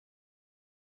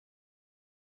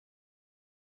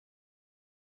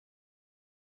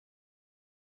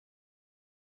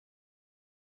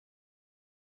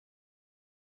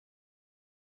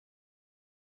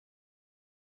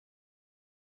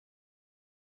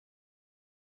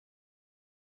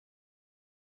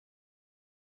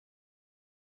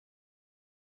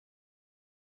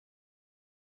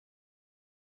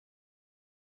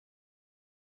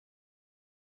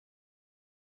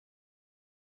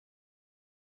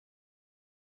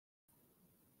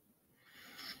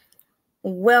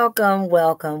Welcome,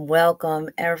 welcome, welcome,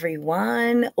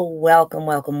 everyone.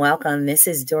 Welcome. This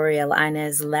is Doriel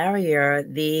Larrier,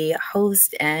 the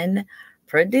host and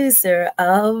producer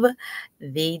of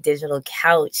The Digital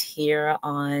Couch here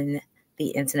on the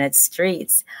internet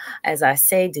streets. As I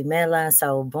say, Dumela,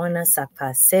 Saubona,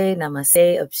 Sakpase,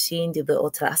 Namaste, Upshin, Dube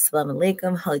Otra, Assalamu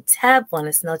alaikum, Hotep,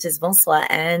 Buenas noches, bonsoir,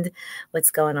 and what's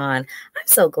going on? I'm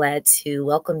so glad to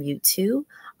welcome you to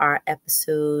our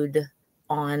episode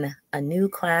on A New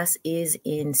Class is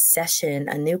in Session.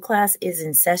 A New Class is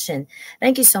in Session.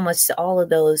 Thank you so much to all of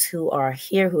those who are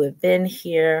here, who have been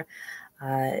here,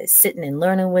 sitting and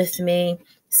learning with me,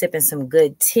 sipping some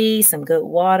good tea, some good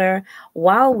water,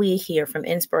 while we hear from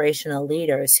inspirational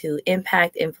leaders who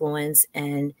impact, influence,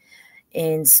 and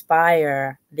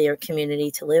inspire their community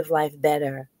to live life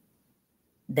better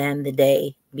than the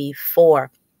day before.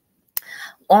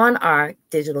 On our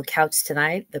digital couch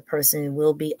tonight, the person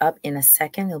will be up in a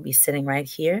second. He'll be sitting right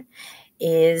here,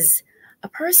 is a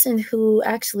person who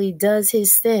actually does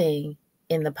his thing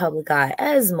in the public eye,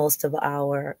 as most of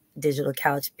our digital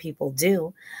couch people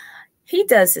do. He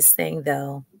does his thing,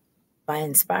 though, by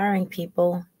inspiring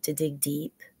people to dig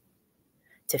deep,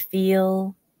 to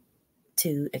feel,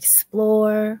 to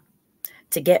explore,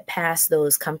 to get past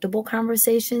those comfortable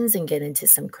conversations and get into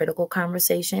some critical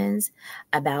conversations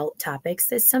about topics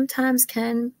that sometimes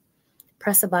can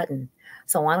press a button.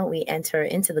 So why don't we enter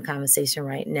into the conversation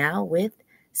right now with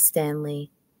Stanley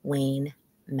Wayne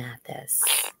Mathis.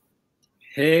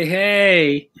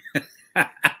 Hey.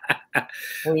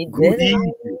 We did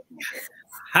it.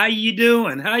 How you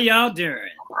doing? How y'all doing?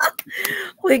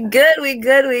 We good.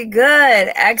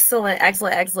 Excellent.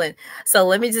 So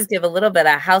let me just give a little bit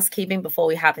of housekeeping before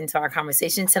we hop into our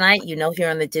conversation tonight. You know, here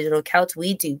on the digital couch,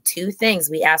 we do two things.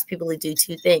 We ask people to do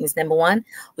two things. Number one,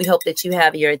 we hope that you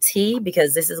have your tea,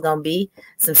 because this is going to be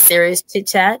some serious chit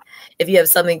chat. If you have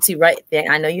something to write,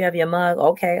 I know you have your mug.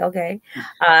 Okay.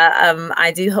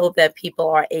 I do hope that people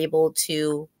are able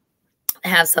to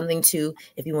have something to,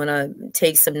 if you want to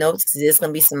take some notes, because there's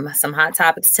going to be some hot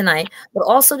topics tonight, but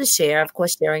also to share. Of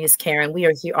course, sharing is caring. We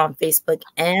are here on Facebook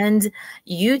and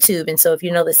YouTube. And so if you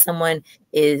know that someone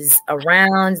is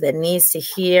around that needs to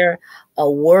hear a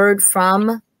word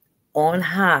from on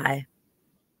high,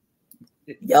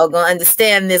 y'all going to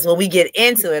understand this when we get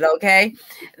into it, okay?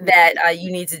 That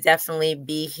you need to definitely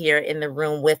be here in the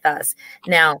room with us.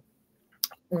 Now,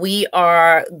 we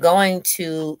are going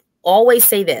to always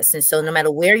say this. And so no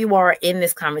matter where you are in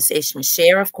this conversation,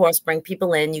 share, of course, bring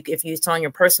people in. If it's on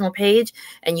your personal page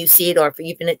and you see it, or if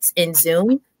even it's in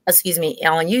Zoom, on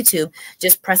YouTube,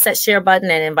 just press that share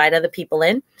button and invite other people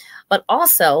in. But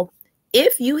also,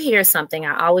 if you hear something,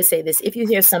 I always say this, if you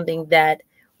hear something that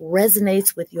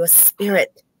resonates with your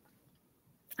spirit,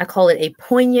 I call it a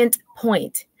poignant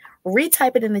point,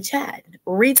 retype it in the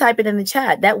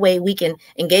chat. That way we can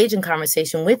engage in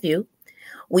conversation with you.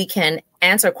 We can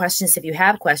answer questions if you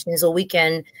have questions, or we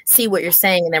can see what you're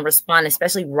saying and then respond,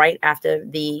 especially right after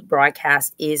the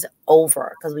broadcast is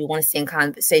over, because we want to stay in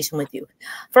conversation with you.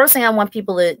 First thing I want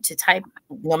people to type,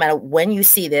 no matter when you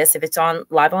see this, if it's on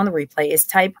live on the replay, is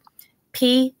type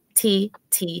PTTC.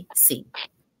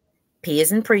 P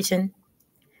is in preaching,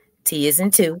 T is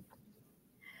in two,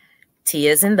 T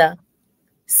is in the,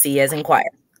 C as in choir,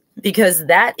 because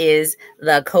that is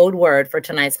the code word for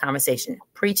tonight's conversation.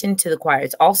 Preachin to the Choir.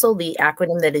 It's also the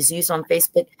acronym that is used on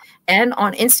Facebook and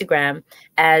on Instagram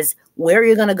as where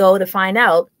you're going to go to find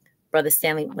out Brother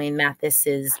Stanley Wayne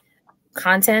Mathis's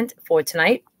content for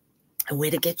tonight, and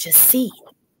where to get your seed.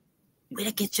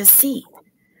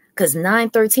 Because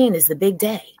 9/13 is the big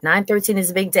day. 9/13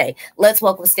 is a big day. Let's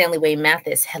welcome Stanley Wayne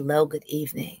Mathis. Hello, good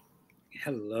evening.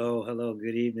 Hello.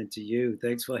 Good evening to you.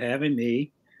 Thanks for having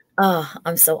me. Oh,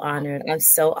 I'm so honored. I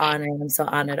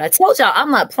told y'all I'm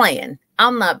not playing.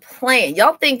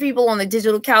 Y'all think people on the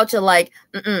digital couch are like,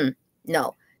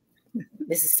 no.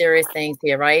 This is serious things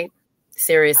here, right?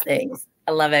 Serious things.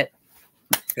 I love it.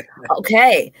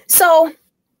 Okay. So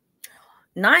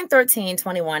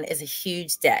 9/13/21 is a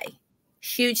huge day.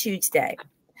 Huge day.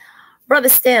 Brother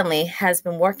Stanley has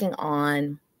been working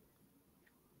on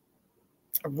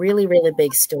a really, really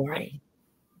big story.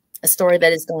 A story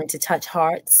that is going to touch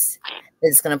hearts, that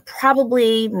is going to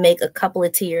probably make a couple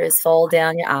of tears fall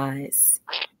down your eyes.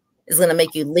 It's going to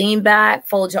make you lean back,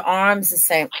 fold your arms, and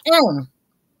say,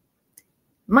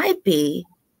 Might be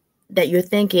that you're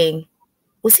thinking,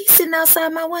 was he sitting outside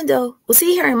my window? Was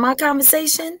he hearing my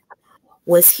conversation?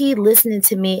 Was he listening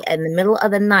to me in the middle of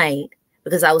the night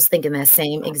because I was thinking that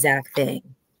same exact thing?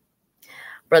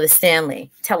 Brother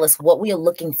Stanley, tell us what we are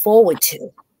looking forward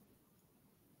to.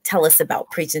 Tell us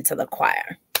about Preachin to the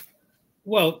Choir.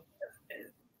 Well,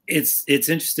 It's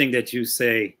interesting that you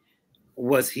say,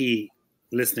 was he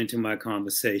listening to my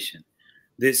conversation?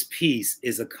 This piece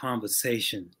is a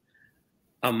conversation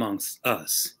amongst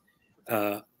us.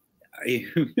 I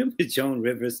remember Joan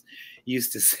Rivers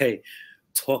used to say,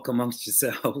 talk amongst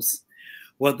yourselves.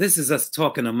 Well, this is us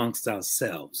talking amongst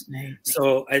ourselves. Right.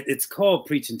 So it's called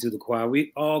Preaching to the Choir.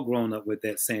 We all grown up with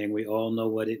that saying. We all know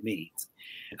what it means.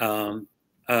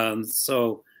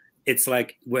 So it's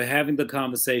like we're having the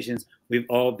conversations. We've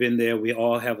all been there. We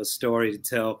all have a story to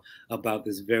tell about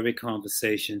this very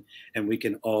conversation, and we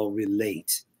can all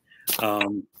relate.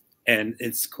 And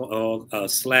it's called /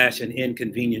 an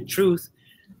Inconvenient Truth,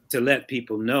 to let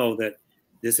people know that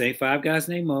this ain't Five Guys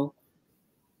Named Mo.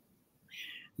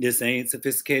 This ain't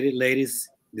Sophisticated Ladies.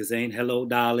 This ain't Hello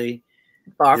Dolly.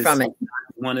 Far from it.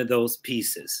 One of those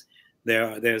pieces.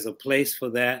 There's a place for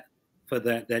that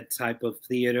type of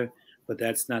theater, but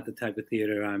that's not the type of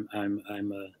theater I'm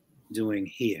doing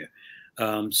here.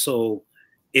 So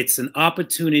it's an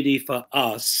opportunity for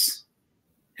us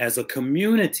as a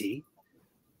community,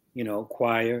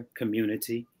 choir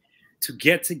community, to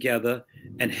get together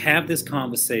and have this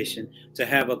conversation, to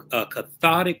have a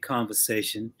cathartic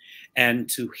conversation, and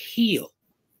to heal.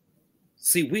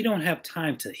 See, we don't have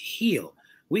time to heal.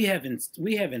 We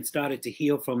haven't started to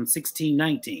heal from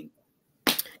 1619.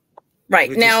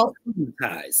 Right now,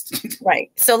 right.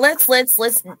 So let's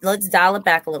dial it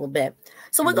back a little bit.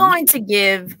 So we're going to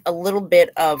give a little bit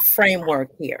of framework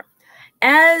here,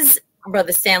 as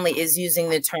Brother Stanley is using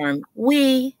the term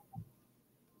we,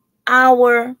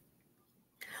 our.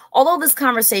 Although this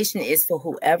conversation is for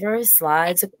whoever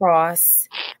slides across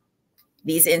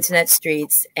these internet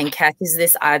streets and catches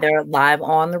this either live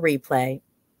on the replay,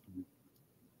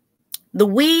 the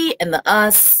we and the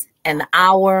us and the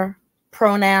our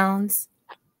pronouns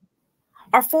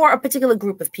are for a particular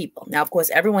group of people. Now, of course,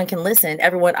 everyone can listen.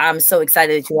 Everyone, I'm so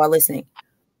excited that you are listening.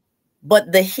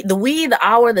 But the we, the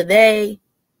our, the they,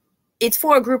 it's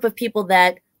for a group of people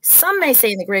that some may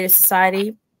say in the greater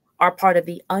society are part of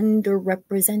the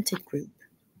underrepresented group.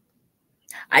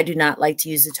 I do not like to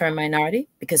use the term minority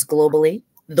because globally,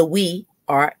 the we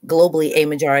are globally a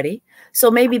majority.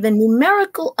 So maybe the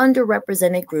numerical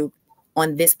underrepresented group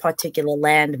on this particular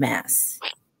landmass.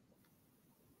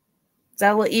 Is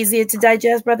that a little easier to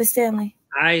digest, Brother Stanley?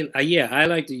 I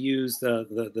like to use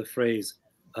the phrase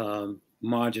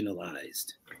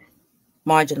marginalized.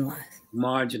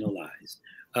 Marginalized.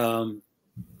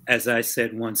 As I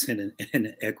said once in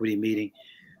an equity meeting,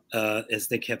 as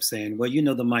they kept saying, well,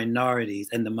 the minorities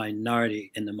and the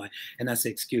minority and and I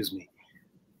said, excuse me,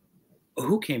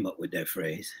 who came up with that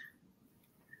phrase?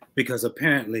 Because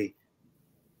apparently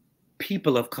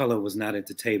people of color was not at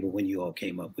the table when you all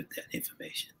came up with that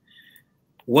information.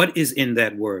 What is in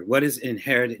that word? What is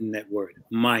inherited in that word?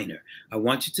 Minor. I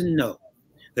want you to know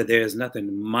that there is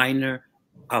nothing minor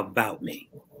about me.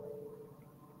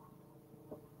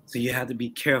 So you have to be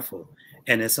careful.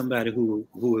 And as somebody who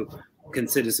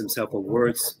considers himself a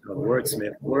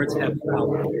wordsmith, words have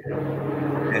power.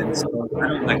 And so I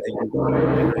don't like to use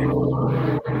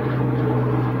words.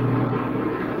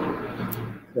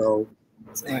 So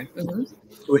is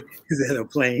that a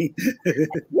plane?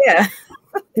 Yeah.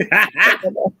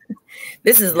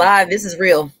 This is live. This is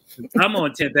real. I'm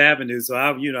on 10th Avenue, so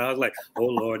I was like, oh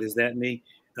Lord, is that me?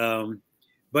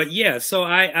 But yeah, so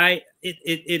it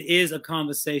is a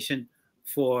conversation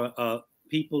for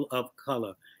people of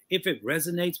color. If it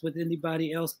resonates with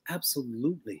anybody else,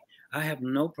 absolutely, I have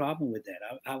no problem with that.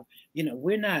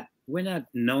 We're not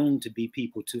known to be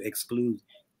people to exclude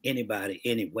anybody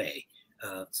anyway.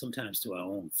 Sometimes to our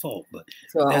own fault, but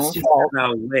that's just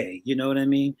our way. You know what I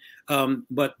mean?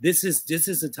 But this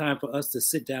is a time for us to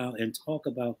sit down and talk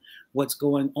about what's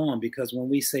going on, because when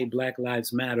we say Black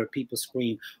Lives Matter, people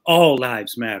scream all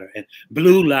lives matter and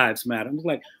blue lives matter. I'm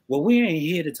like, well, we ain't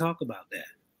here to talk about that.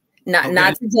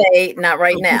 Not today, not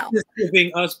right now. This is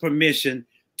giving us permission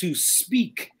to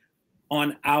speak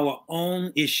on our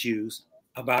own issues,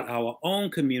 about our own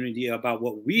community, about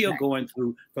what we are going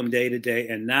through from day to day,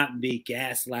 and not be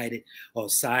gaslighted or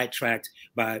sidetracked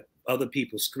by other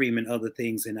people screaming other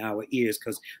things in our ears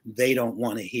because they don't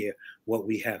want to hear what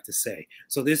we have to say.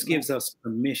 So this gives us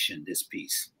permission, this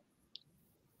piece.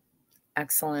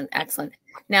 Excellent, excellent.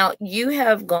 Now, you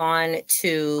have gone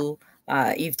to,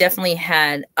 you've definitely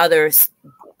had other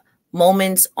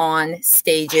moments on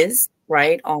stages,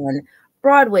 right? On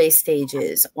Broadway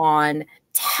stages, on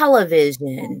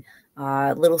television,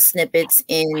 little snippets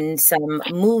in some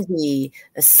movie,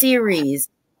 a series.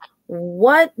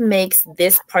 What makes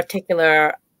this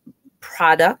particular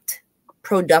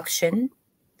production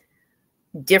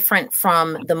different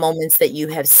from the moments that you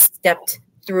have stepped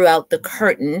throughout the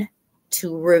curtain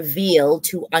to reveal,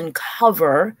 to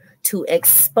uncover, to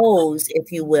expose,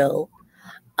 if you will,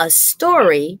 a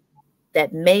story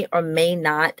that may or may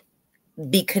not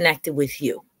be connected with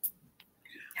you.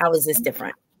 How is this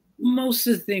different? Most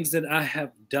of the things that I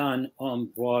have done on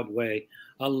Broadway,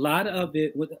 a lot of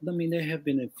it, I mean, there have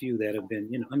been a few that have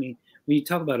been, I mean, when you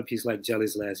talk about a piece like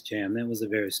Jelly's Last Jam, that was a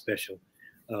very special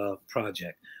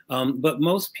project. But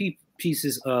most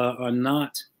pieces are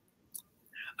not,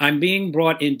 I'm being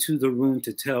brought into the room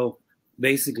to tell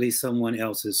basically someone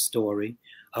else's story.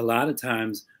 A lot of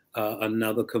times,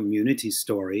 another community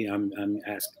story. I'm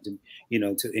asked to,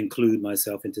 to include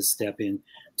myself and to step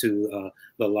into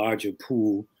the larger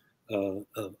pool of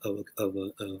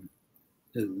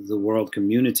the world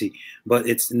community. But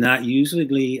it's not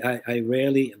usually, I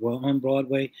rarely, well, on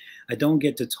Broadway, I don't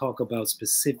get to talk about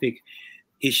specific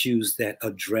issues that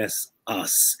address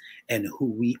us and who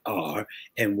we are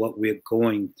and what we're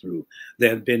going through.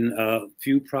 There have been a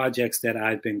few projects that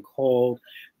I've been called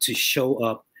to show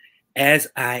up as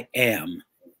I am,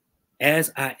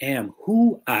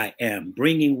 who I am,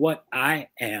 bringing what I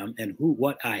am and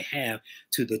what I have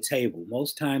to the table.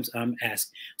 Most times I'm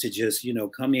asked to just,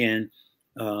 come in,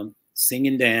 sing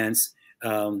and dance.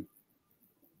 I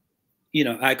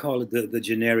call it the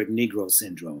generic Negro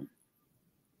syndrome.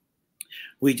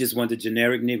 We just want the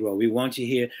generic Negro. We want you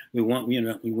here. We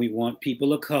want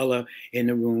people of color in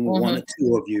the room. We want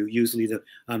two of you.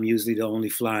 I'm usually the only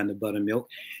fly in the buttermilk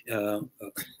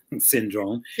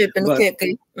syndrome. But,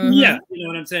 yeah, you know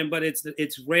what I'm saying? But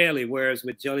it's rarely, whereas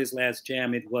with Jelly's Last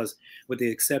Jam, it was, with the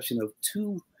exception of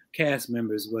 2 cast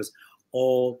members, was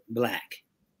all Black.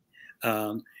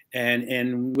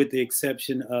 And with the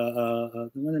exception of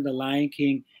one of the Lion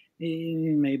King,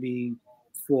 maybe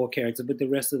 4 characters, but the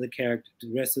rest of the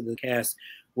cast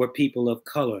were people of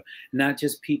color, not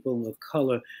just people of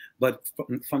color, but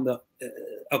from the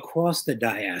across the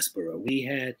diaspora. We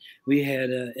had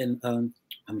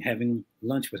I'm having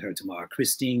lunch with her tomorrow,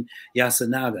 Christine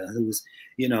Yasanada,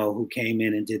 who came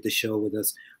in and did the show with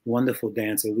us. Wonderful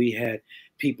dancer. We had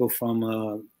people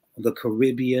from the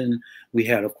Caribbean. We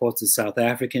had, of course, the South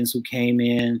Africans who came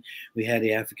in. We had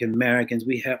the African Americans.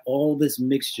 We had all this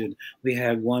mixture. We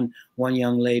had one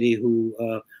young lady who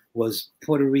was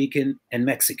Puerto Rican and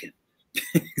Mexican.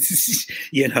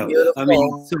 Beautiful. I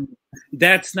mean, so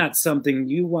that's not something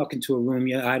you walk into a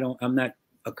room. I'm not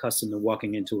accustomed to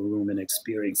walking into a room and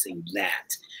experiencing that.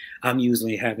 I'm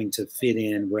usually having to fit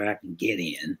in where I can get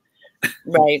in.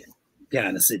 Right.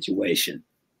 Kind of situation.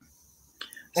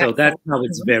 So that's how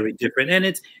it's very different. And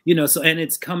it's, and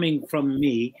it's coming from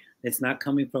me. It's not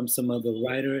coming from some other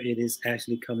writer. It is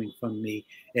actually coming from me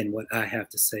and what I have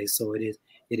to say. So it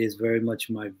is very much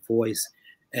my voice,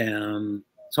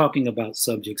 talking about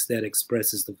subjects that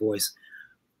expresses the voice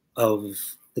of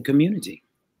the community.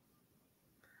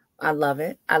 I love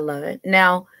it. I love it.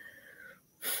 Now,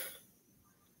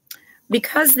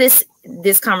 because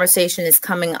this conversation is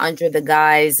coming under the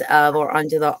guise of, or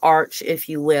under the arch, if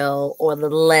you will, or the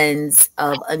lens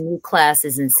of a new class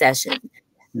is in session,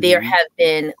 there have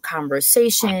been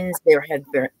conversations, there have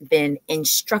been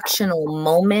instructional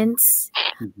moments,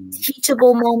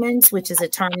 teachable moments, which is a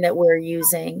term that we're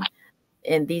using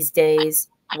in these days,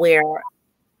 where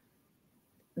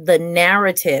the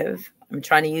narrative, I'm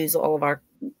trying to use all of our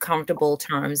comfortable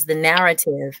terms, the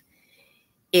narrative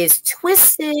is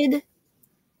twisted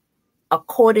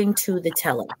according to the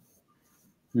teller.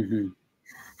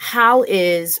 How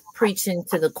is Preachin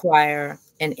to the Choir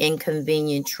an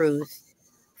Inconvenient Truth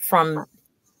from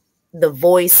the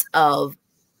voice of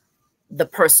the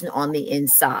person on the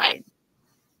inside?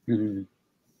 When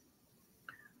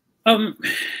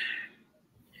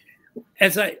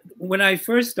I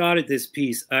first started this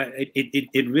piece,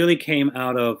 it really came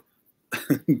out of,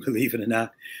 believe it or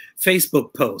not,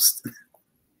 Facebook posts.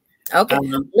 Okay,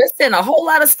 listen, a whole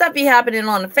lot of stuff be happening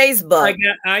on the Facebook.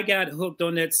 I got hooked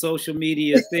on that social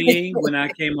media thing when I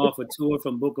came off a tour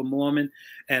from Book of Mormon,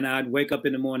 and I'd wake up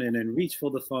in the morning and reach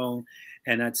for the phone,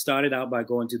 and I'd started out by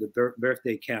going to the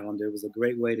birthday calendar. It was a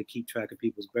great way to keep track of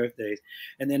people's birthdays,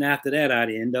 and then after that, I'd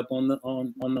end up on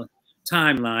the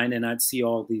timeline, and I'd see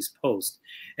all these posts,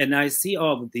 and I see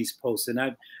all of these posts,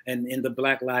 and in the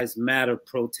Black Lives Matter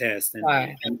protest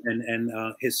and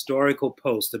historical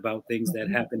posts about things that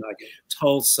happened, like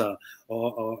Tulsa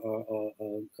or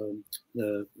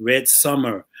the Red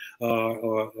Summer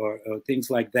or things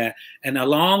like that, and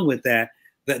along with that,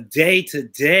 the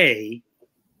day-to-day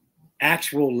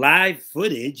actual live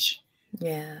footage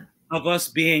of us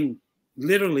being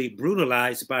literally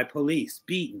brutalized by police,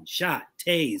 beaten, shot,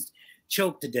 tased,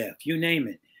 choked to death, you name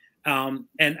it.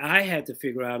 And I had to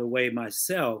figure out a way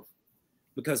myself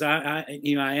because I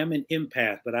am an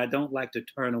empath, but I don't like to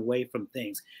turn away from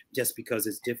things just because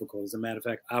it's difficult. As a matter of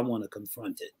fact, I want to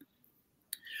confront it.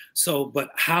 So, but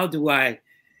how do I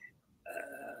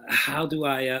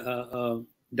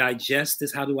digest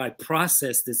this? How do I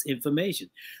process this information?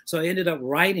 So I ended up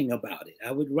writing about it.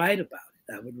 I would write about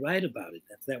it.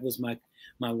 That was my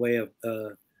way of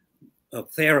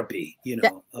therapy.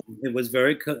 It was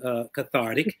very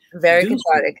cathartic. Very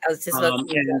cathartic. I was just about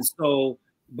to say and that. so,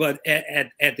 but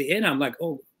at the end, I'm like,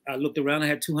 oh, I looked around. I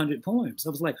had 200 poems. I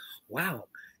was like, wow,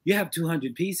 you have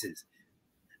 200 pieces.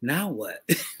 Now what?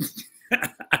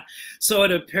 So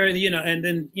it appeared, and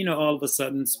then, all of a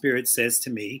sudden Spirit says to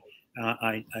me,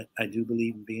 I do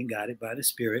believe in being guided by the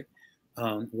Spirit,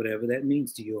 whatever that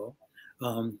means to you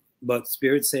all. But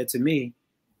Spirit said to me,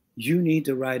 you need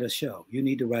to write a show. You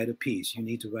need to write a piece. You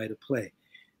need to write a play.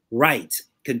 Write,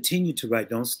 continue to write.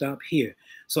 Don't stop here.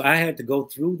 So I had to go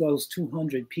through those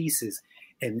 200 pieces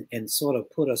and sort of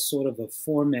put a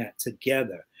format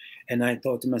together. And I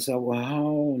thought to myself, well,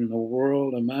 how in the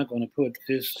world am I going to put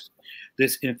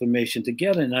this information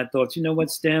together? And I thought, you know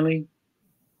what, Stanley?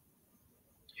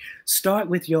 Start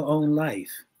with your own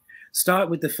life. Start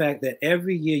with the fact that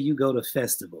every year you go to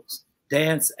festivals,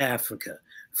 Dance Africa,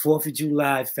 4th of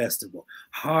July Festival,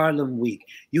 Harlem Week.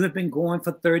 You have been going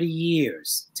for 30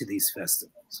 years to these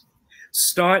festivals.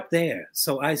 Start there.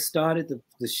 So I started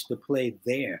the play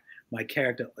there. My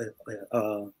character,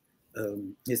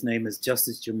 his name is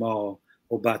Justice Jamal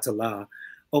Obatala,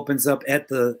 opens up at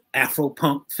the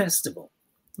Afro-Punk Festival.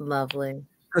 Lovely.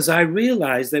 Because I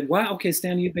realized that, wow, okay,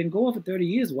 Stanley, you've been going for 30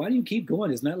 years. Why do you keep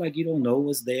going? It's not like you don't know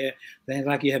what's there. It's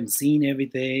like you haven't seen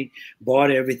everything,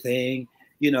 bought everything,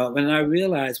 And I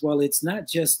realized, well, it's not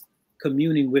just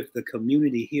communing with the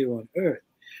community here on earth,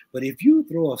 but if you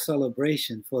throw a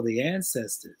celebration for the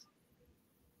ancestors,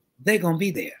 they're going to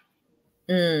be there.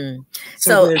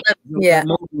 So there's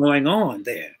more going on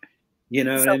there. You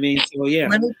know what I mean? So, yeah.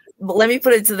 Let me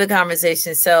put it to the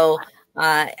conversation. So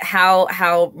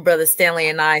how Brother Stanley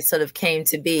and I sort of came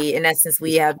to be. In essence,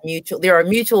 there are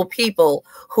mutual people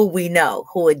who we know,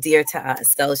 who are dear to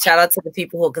us. So shout out to the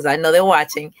people because I know they're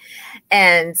watching.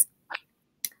 And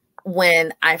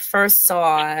when I first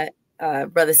saw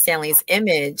Brother Stanley's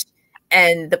image,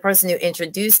 and the person who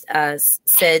introduced us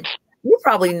said, you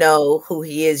probably know who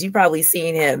he is. You've probably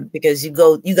seen him because you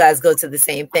guys go to the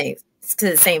same thing, to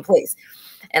the same place.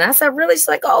 And I said, really? She's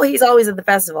like, oh, he's always at the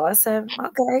festival. I said,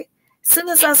 okay. As soon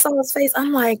as I saw his face,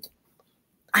 I'm like,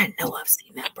 I know I've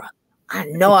seen that brother. I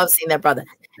know I've seen that brother.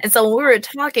 And so when we were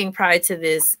talking prior to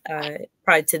this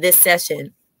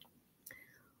session,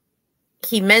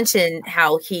 he mentioned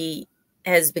how he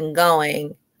has been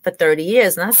going for 30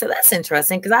 years. And I said, that's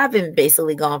interesting because I've been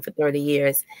basically gone for 30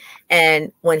 years.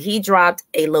 And when he dropped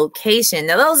a location,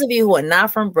 now those of you who are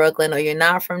not from Brooklyn or you're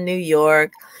not from New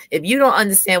York, if you don't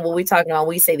understand what we're talking about,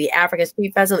 we say the African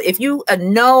Street Festival. If you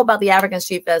know about the African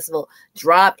Street Festival,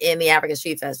 drop in the African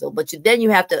Street Festival. But then you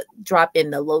have to drop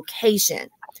in the location.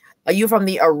 Are you from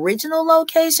the original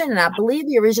location? And I believe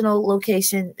the original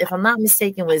location, if I'm not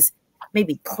mistaken, was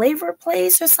maybe Claver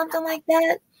Place or something like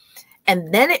that.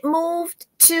 And then it moved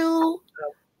to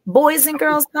Boys and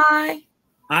Girls High.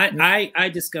 I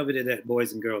discovered it at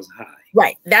Boys and Girls High.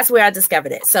 Right. That's where I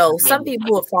discovered it. So some people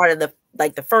who are part of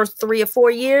the first 3 or 4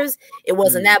 years, it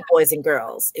wasn't at Boys and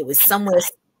Girls. It was somewhere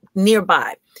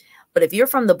nearby. But if you're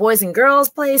from the Boys and Girls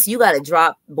place, you got to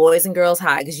drop Boys and Girls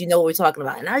High because you know what we're talking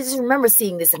about. And I just remember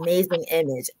seeing this amazing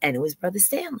image, and it was Brother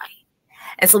Stanley.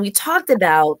 And so we talked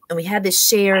about, and we had this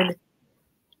shared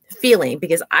feeling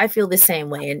because I feel the same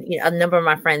way. And a number of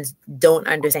my friends don't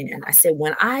understand. I said,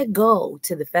 when I go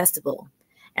to the festival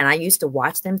and I used to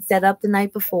watch them set up the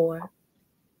night before,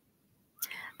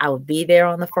 I would be there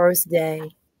on the first day.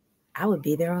 I would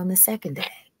be there on the second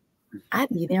day. I'd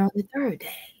be there on the third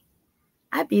day.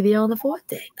 I'd be there on the fourth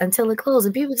day until it closed.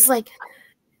 And people just like,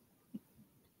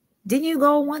 didn't you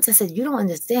go once? I said, you don't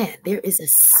understand. There is a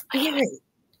spirit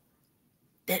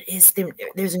that is there.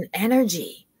 There's an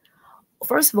energy.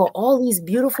 First of all these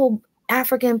beautiful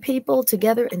African people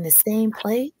together in the same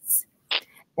place,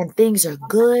 and things are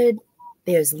good.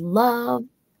 There's love,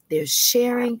 there's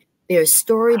sharing, there's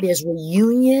story, there's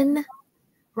reunion,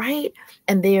 right?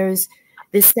 And there's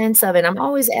this sense of, and I'm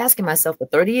always asking myself for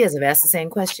 30 years, I've asked the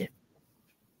same question.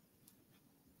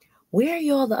 Where are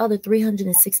you all the other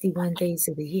 361 days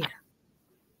of the year?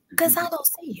 Because I don't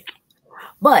see you.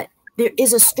 But there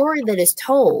is a story that is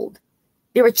told.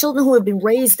 There are children who have been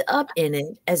raised up in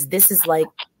it as this is like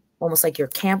almost like your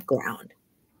campground.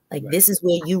 Like this is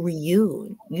where you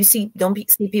reunion. You don't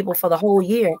see people for the whole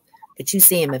year, but you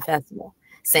see them at festival.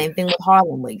 Same thing with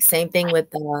Harlem Week. Same thing with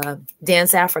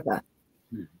Dance Africa.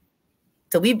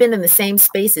 So we've been in the same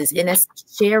spaces and us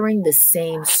sharing the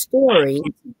same story.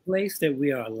 It's a place that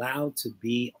we are allowed to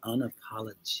be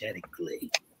unapologetically.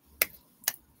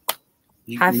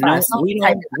 High five. We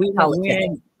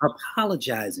ain't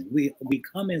apologizing. We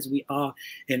come as we are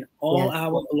in all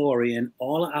our glory and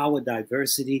all our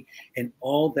diversity and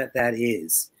all that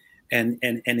is. And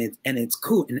it's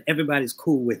cool, and everybody's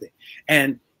cool with it.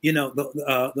 And you know,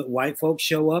 the white folks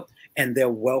show up and they're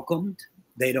welcomed.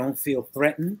 They don't feel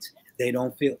threatened. They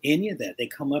don't feel any of that. They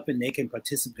come up and they can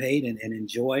participate and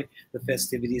enjoy the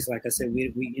festivities. Like I said,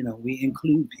 we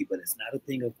include people. It's not a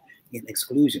thing of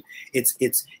exclusion.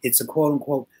 It's a quote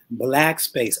unquote black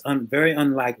space. Very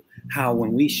unlike how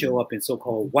when we show up in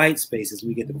so-called white spaces,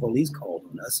 we get the police called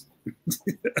on us.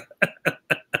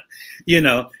 You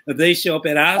know, if they show up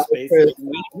at our space,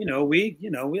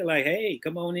 we're like, hey,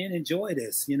 come on in, enjoy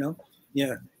this. You know,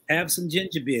 yeah. Have some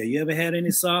ginger beer. You ever had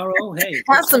any sorrow? Hey,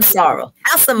 have some sorrow.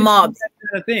 Have some mob. That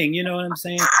kind of thing. You know what I'm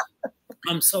saying?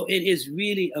 So it is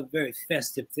really a very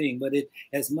festive thing. But it,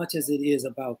 as much as it is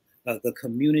about the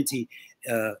community,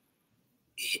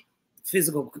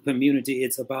 physical community,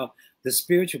 it's about the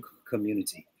spiritual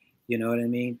community. You know what I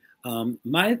mean?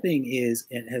 My thing is,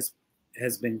 it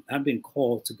has been, I've been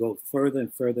called to go further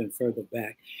and further and further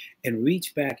back, and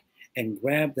reach back and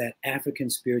grab that African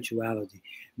spirituality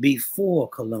before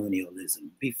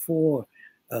colonialism, before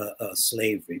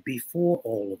slavery, before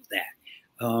all of that.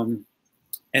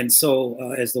 And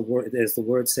so, as the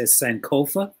word says,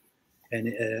 Sankofa,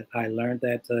 and I learned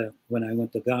that when I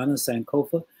went to Ghana,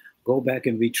 Sankofa, go back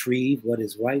and retrieve what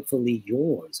is rightfully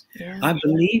yours. Yeah. I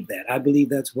believe that. I believe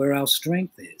that's where our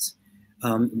strength is.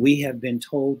 We have been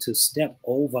told to step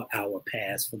over our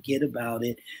past, forget about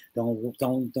it, don't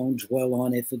dwell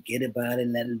on it, forget about it,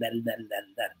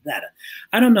 let.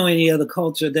 I don't know any other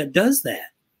culture that does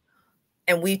that.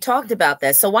 And we talked about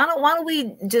that. So why don't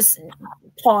we just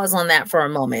pause on that for a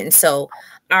moment? And so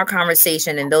our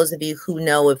conversation, and those of you who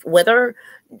know, whether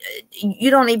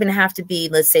you don't even have to be,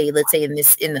 let's say in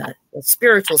a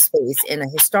spiritual space, in a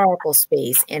historical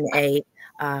space, in a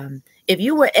if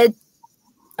you were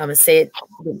I'm going to say it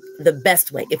the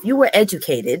best way. If you were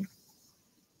educated,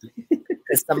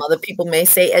 because some other people may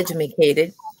say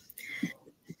educated,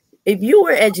 if you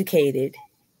were educated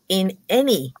in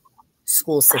any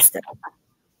school system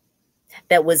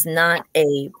that was not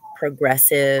a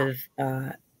progressive,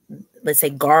 let's say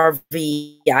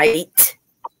Garveyite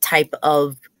type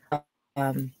of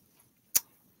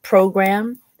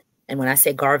program, and when I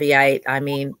say Garveyite, I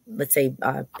mean, let's say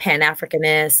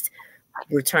Pan-Africanist,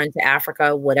 return to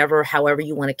Africa, however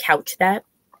you want to couch that,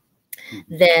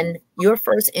 then your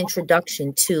first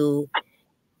introduction to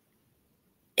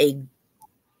a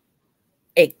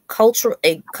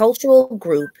cultural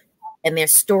group and their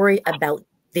story about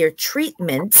their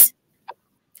treatments,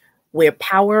 where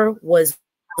power was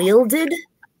wielded,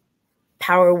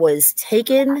 power was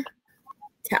taken,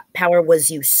 power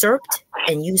was usurped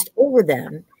and used over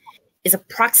them, is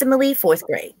approximately 4th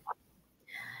grade.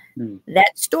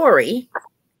 That story,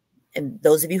 and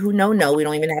those of you who know, we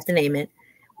don't even have to name it,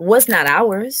 was not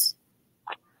ours.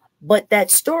 But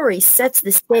that story sets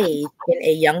the stage in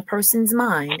a young person's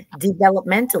mind,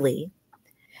 developmentally,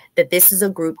 that this is a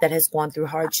group that has gone through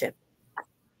hardship.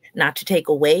 Not to take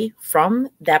away from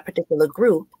that particular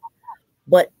group,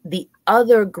 but the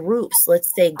other groups,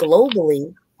 let's say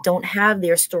globally, don't have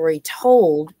their story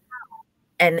told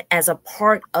and as a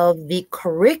part of the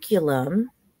curriculum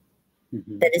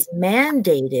that is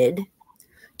mandated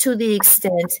to the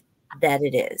extent that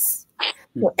it is.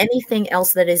 So anything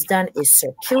else that is done is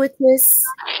circuitous,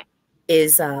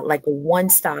 is like a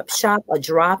one-stop shop, a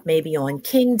drop maybe on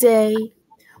King Day,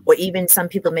 or even some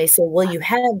people may say, well, you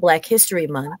have Black History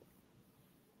Month.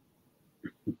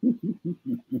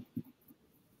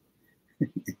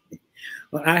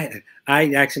 Well, I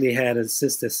actually had a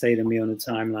sister say to me on the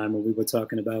timeline when we were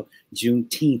talking about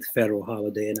Juneteenth federal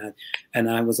holiday, and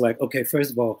I was like, okay,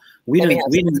 first of all, we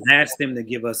didn't ask them to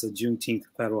give us a Juneteenth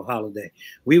federal holiday.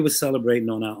 We were celebrating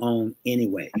on our own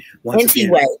anyway. Once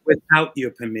again, without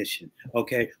your permission.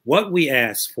 Okay, what we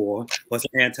asked for was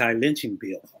an anti-lynching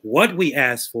bill. What we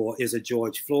asked for is a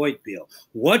George Floyd bill.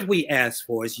 What we asked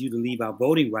for is you to leave our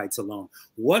voting rights alone.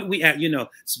 What we,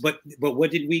 but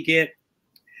what did we get?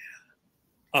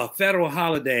 A federal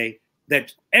holiday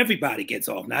that everybody gets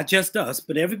off, not just us,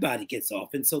 but everybody gets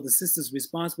off. And so the sister's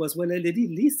response was, well, at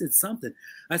least it's something.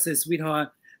 I said, sweetheart,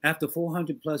 after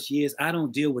 400 plus years, I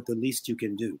don't deal with the least you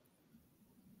can do.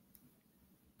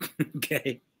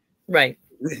 Okay. Right.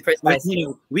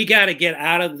 We got to get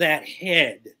out of that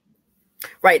head.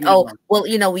 Right. Well,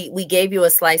 we gave you a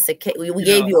slice of cake. We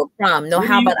gave you a crumb. No,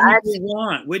 how about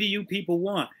what do you people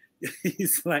want?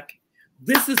 He's like,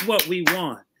 this is what we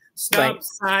want. Stop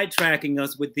sidetracking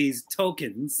us with these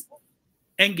tokens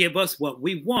and give us what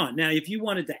we want. Now, if you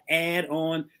wanted to add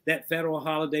on that federal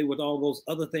holiday with all those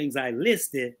other things I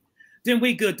listed, then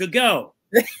we good to go.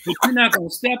 But you're not going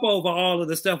to step over all of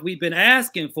the stuff we've been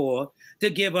asking for to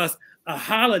give us a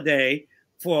holiday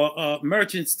for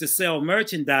merchants to sell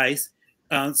merchandise,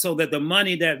 so that the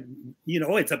money that,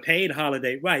 it's a paid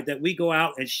holiday, right, that we go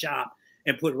out and shop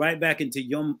and put right back into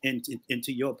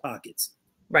your pockets.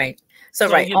 Right. So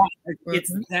right.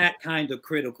 It's that kind of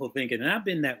critical thinking. And I've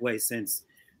been that way since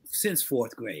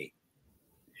fourth grade.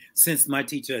 Since my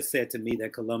teacher said to me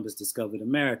that Columbus discovered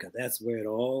America. That's where it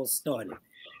all started.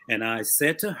 And I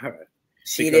said to her,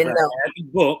 she didn't know. I had the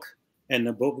book, and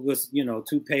the book was, 2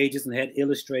 pages and had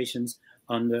illustrations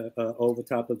on the over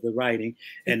top of the writing.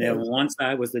 And then one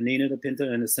side was the Nina, the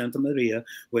Pinta, and the Santa Maria,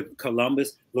 with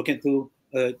Columbus looking through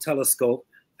a telescope,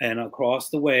 and across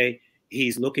the way,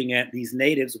 he's looking at these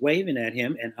natives waving at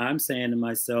him. And I'm saying to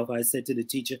myself, I said to the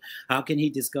teacher, how can he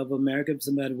discover America if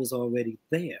somebody was already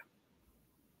there?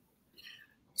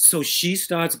 So she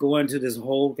starts going to this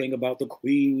whole thing about the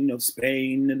Queen of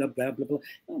Spain and the blah, blah, blah.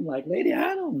 I'm like, lady,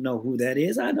 I don't know who that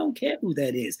is. I don't care who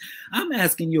that is. I'm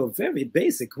asking you a very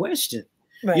basic question.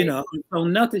 Right. So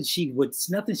nothing she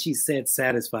said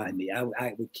satisfied me.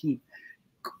 I would keep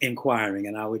inquiring,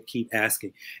 and I would keep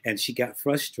asking, and she got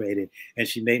frustrated, and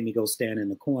she made me go stand in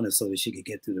the corner so that she could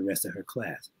get through the rest of her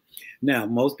class. Now,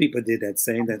 most people did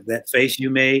that face you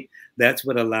made. That's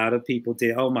what a lot of people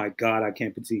did. Oh my God, I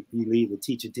can't believe the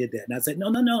teacher did that. And I said,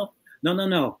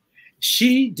 no.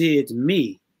 She did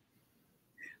me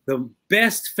the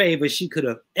best favor she could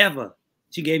have ever.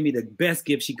 She gave me the best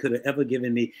gift she could have ever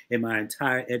given me in my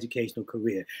entire educational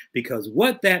career, because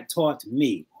what that taught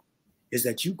me is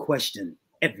that you question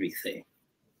everything.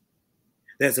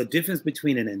 There's a difference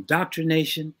between an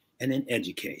indoctrination and an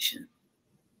education.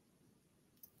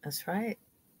 That's right.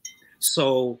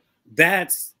 So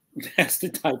that's the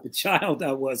type of child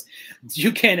I was.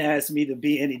 You can't ask me to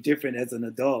be any different as an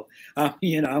adult.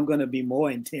 I'm going to be more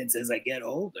intense as I get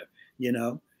older,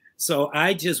 So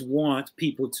I just want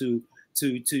people to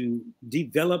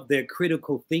develop their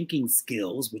critical thinking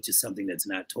skills, which is something that's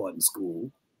not taught in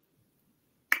school,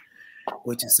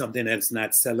 which is something that's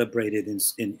not celebrated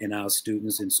in our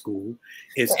students in school.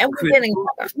 It's critical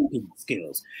thinking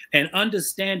skills and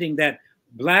understanding that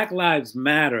Black Lives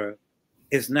Matter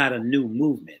is not a new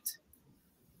movement.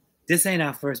 This ain't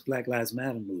our first Black Lives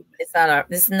Matter movement.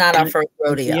 This is not our first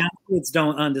rodeo. Young kids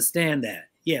don't understand that.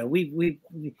 Yeah,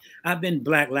 I've been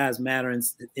Black Lives Matter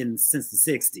since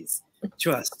the 60s.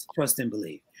 Trust and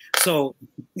believe. So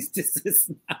this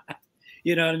is not,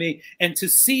 you know what I mean? And to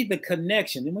see the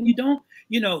connection. And when you don't,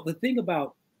 the thing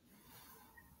about,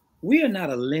 we are not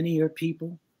a linear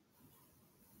people.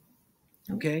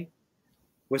 Okay?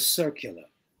 We're circular.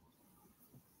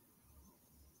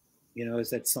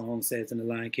 As that song says in The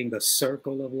Lion King, the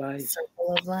circle of life.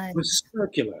 Circle of life. We're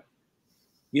circular.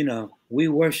 We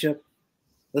worship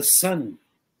the sun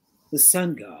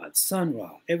god, Sun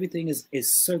Ra. Everything is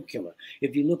circular.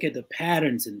 If you look at the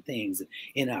patterns and things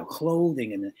in our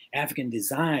clothing and the African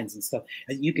designs and stuff,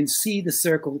 you can see the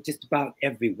circle just about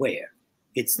everywhere.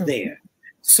 It's there.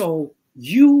 So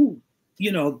the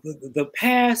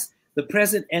past, the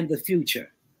present, and the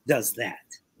future does that.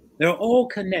 They're all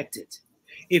connected.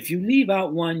 If you leave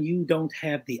out one, you don't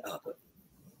have the other.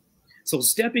 So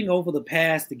stepping over the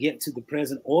past to get to the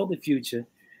present or the future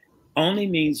only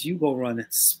means you go run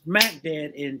smack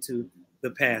dead into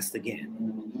the past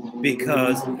again.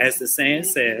 Because as the saying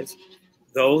says,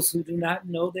 those who do not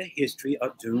know their history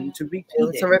are doomed to repeat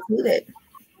it.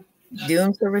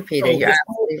 Doomed to repeat it. This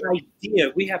whole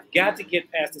idea, we have got to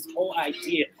get past this whole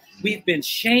idea. We've been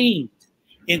shamed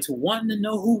into wanting to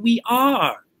know who we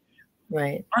are.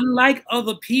 Right. Unlike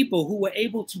other people who were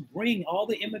able to bring, all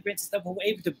the immigrants and stuff, who were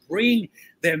able to bring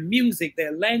their music,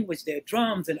 their language, their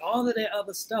drums, and all of their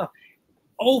other stuff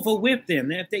over with them.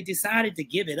 And if they decided to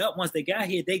give it up once they got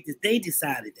here, they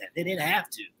decided that. They didn't have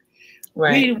to.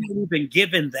 Right. We didn't even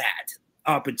given that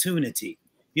opportunity.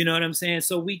 You know what I'm saying?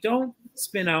 So we don't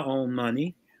spend our own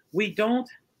money. We don't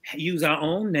use our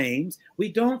own names. We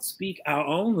don't speak our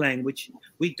own language.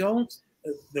 We don't.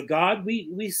 The God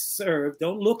we serve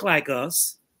don't look like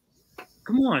us.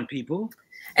 Come on, people.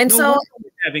 And so we're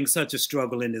having such a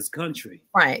struggle in this country.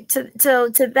 Right. To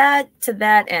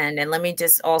that end, and let me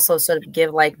just also sort of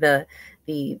give like the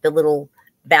little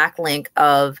backlink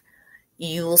of,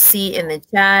 you will see in the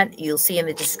chat, you'll see in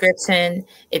the description,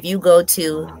 if you go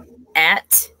to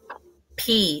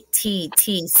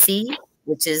 @PTTC,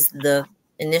 which is the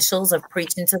initials of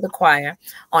Preachin To The Choir,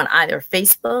 on either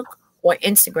Facebook or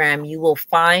Instagram, you will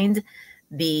find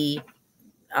the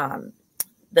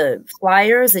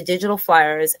flyers, the digital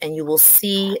flyers, and you will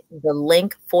see the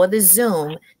link for the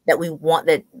Zoom that we want,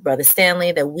 that Brother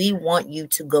Stanley, that we want you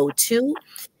to go to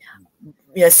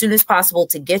as soon as possible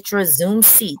to get your Zoom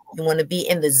seat. You want to be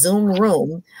in the Zoom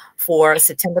room for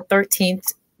September 13th,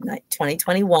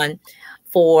 2021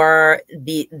 for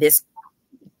this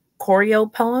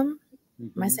choreo poem.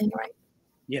 Am I saying it right?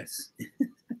 Yes.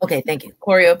 Okay, thank you.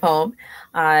 Choreo poem,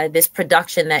 this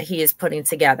production that he is putting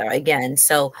together again.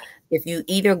 So if you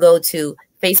either go to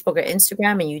Facebook or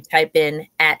Instagram and you type in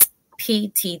at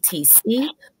PTTC,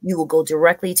 you will go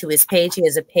directly to his page. He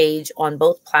has a page on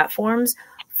both platforms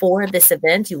for this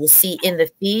event. You will see in the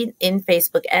feed in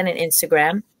Facebook and in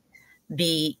Instagram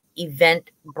the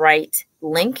Eventbrite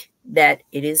link that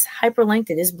it is hyperlinked.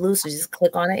 It is blue, so just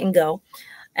click on it and go.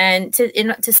 And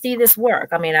to see this work,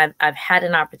 I mean, I've had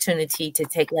an opportunity to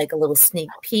take like a little sneak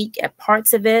peek at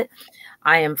parts of it.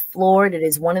 I am floored. It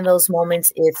is one of those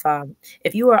moments.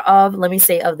 If you are of, let me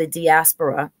say, of the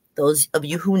diaspora, those of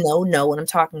you who know what I'm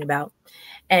talking about,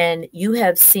 and you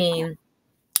have seen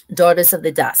Daughters of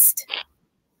the Dust.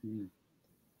 Yes.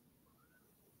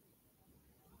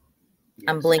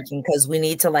 I'm blinking because we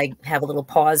need to like have a little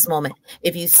pause moment.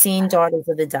 If you've seen Daughters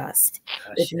of the Dust,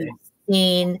 if you've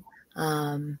seen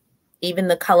even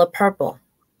The Color Purple,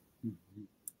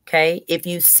 okay, if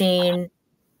you've seen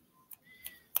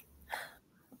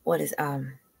what is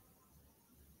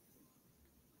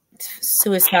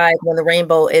Suicide When the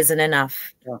Rainbow Isn't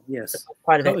Enough. Yes,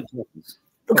 part of it.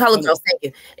 For Colored Girls, thank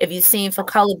you. If you've seen For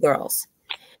Colored Girls,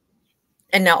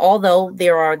 and now although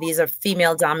these are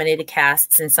female dominated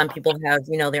casts, and some people have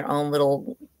their own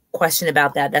little question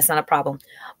about that, that's not a problem.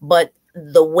 But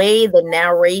the way the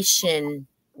narration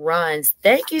runs,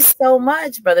 thank you so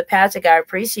much, Brother Patrick. I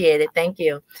appreciate it. Thank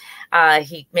you.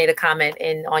 He made a comment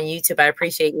on YouTube. I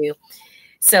appreciate you.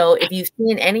 So if you've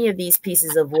seen any of these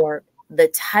pieces of work, the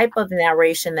type of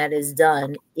narration that is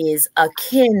done is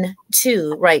akin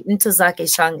to, right, Ntozake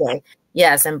Shange.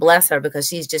 Yes, and bless her because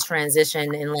she's just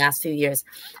transitioned in the last few years.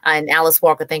 And Alice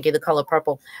Walker, thank you, The Color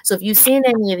Purple. So if you've seen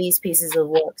any of these pieces of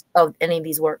work,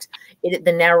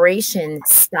 the narration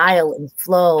style and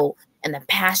flow and the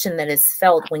passion that is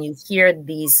felt when you hear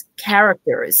these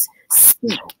characters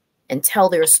speak and tell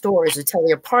their stories or tell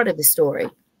their part of the story,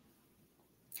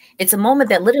 it's a moment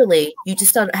that literally you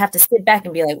just don't have to sit back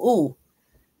and be like, ooh,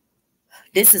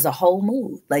 this is a whole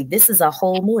mood. Like, this is a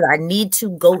whole mood. I need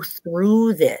to go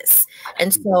through this.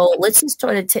 And so let's just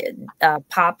try to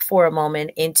pop for a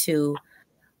moment into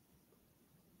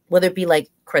whether it be like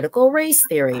critical race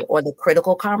theory or the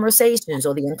critical conversations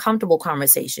or the uncomfortable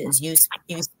conversations. You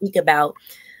speak about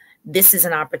this is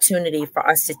an opportunity for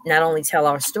us to not only tell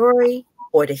our story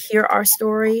or to hear our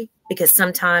story, because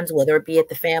sometimes, whether it be at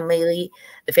the family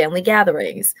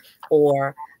gatherings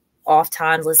or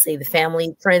oftentimes, let's say the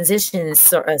family transition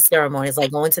ceremonies,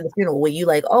 like going to the funeral, where you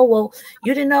like, oh, well,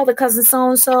 you didn't know the cousin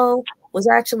so-and-so was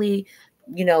actually,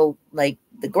 like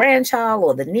the grandchild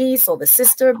or the niece or the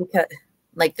sister, because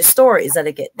like the stories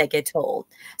that get told.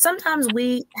 Sometimes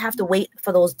we have to wait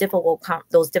for those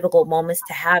difficult moments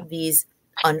to have these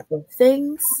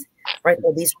unearthings, right?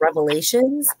 Or these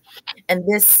revelations. And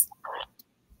this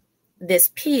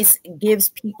piece gives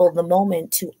people the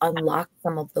moment to unlock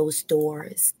some of those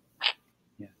doors.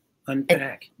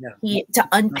 Unpack. To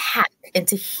unpack and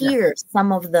to hear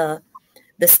some of the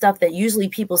stuff that usually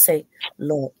people say,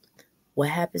 look, what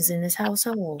happens in this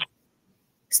household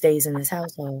stays in this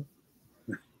household.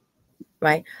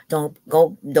 Right? Don't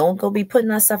go be putting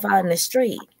that stuff out in the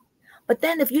street. But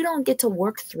then if you don't get to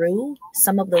work through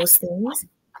some of those things,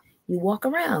 you walk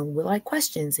around with like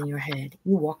questions in your head.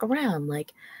 You walk around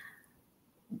like,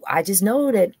 I just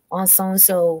know that Aunt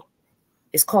so-and-so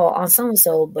is called Aunt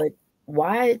so-and-so, but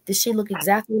why does she look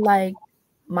exactly like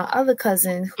my other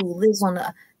cousin who lives on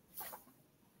the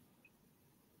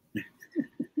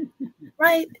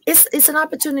right? It's an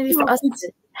opportunity for us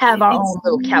to have our own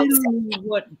little couch.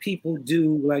 What people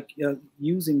do, like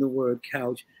using the word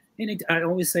couch. I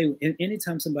always say,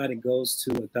 anytime somebody goes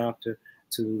to a doctor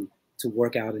to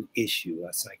work out an issue,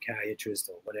 a psychiatrist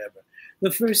or whatever,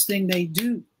 the first thing they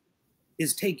do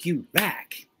is take you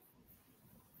back.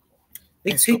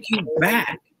 They take you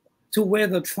back to where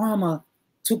the trauma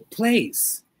took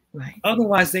place. Right.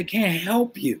 Otherwise, they can't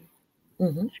help you.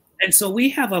 Mm-hmm. And so we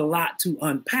have a lot to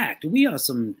unpack. We are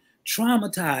some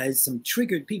traumatized, some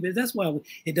triggered people. That's why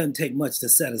it doesn't take much to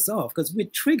set us off, because we're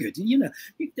triggered.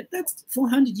 That's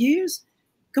 400 years.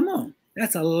 Come on,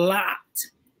 that's a lot.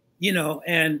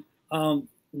 And I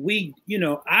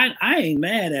ain't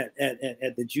mad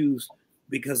at the Jews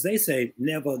because they say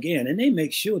never again. And they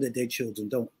make sure that their children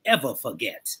don't ever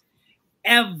forget.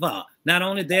 Ever. Not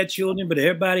only their children, but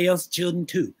everybody else's children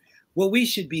too. Well, we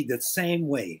should be the same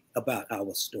way about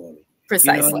our story.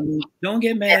 Precisely. You know what I mean? Don't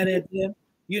get mad at them.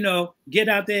 You know, get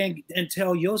out there and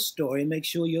tell your story and make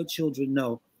sure your children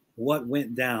know what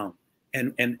went down.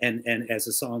 And as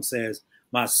the song says,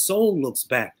 my soul looks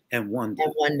back and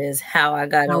wonders how I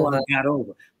got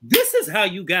over. This is how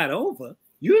you got over.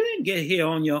 You didn't get here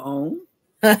on your own.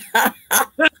 Right.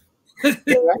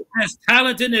 As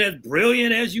talented and as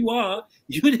brilliant as you are,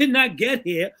 you did not get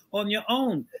here on your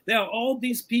own. There are all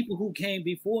these people who came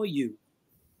before you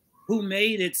who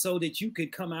made it so that you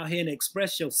could come out here and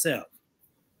express yourself.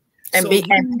 And,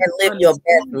 and live your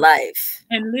best life.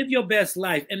 And live your best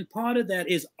life. And part of that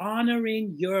is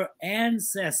honoring your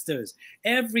ancestors.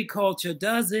 Every culture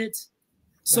does it.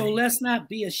 So let's not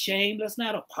be ashamed. Let's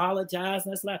not apologize.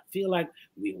 Let's not feel like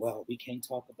we can't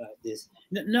talk about this.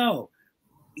 No,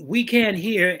 we can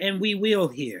hear and we will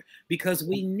hear because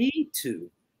we need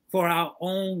to for our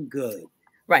own good.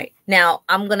 Right. Now,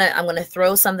 I'm gonna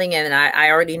throw something in, and I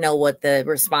already know what the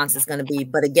response is going to be.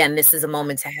 But again, this is a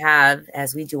moment to have,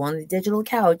 as we do on the digital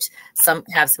couch,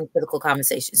 have some critical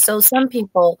conversations. So some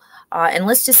people, and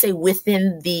let's just say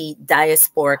within the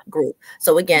diasporic group.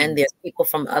 So again, there's people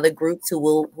from other groups who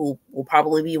will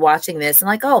probably be watching this and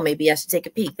like, oh, maybe I should take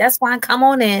a peek. That's fine. Come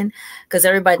on in, because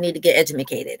everybody need to get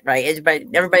educated, right?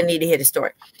 Everybody need to hear the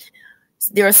story.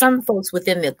 There are some folks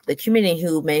within the community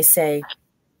who may say,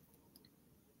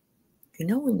 you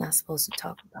know, we're not supposed to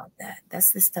talk about that.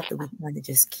 That's the stuff that we want to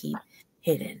just keep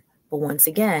hidden. But once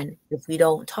again, if we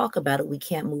don't talk about it, we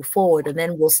can't move forward. And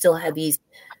then we'll still have these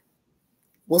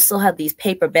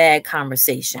paper bag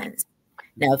conversations.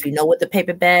 Now, if you know what the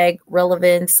paper bag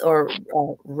relevance or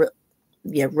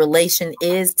relation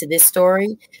is to this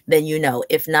story, then you know.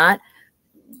 If not,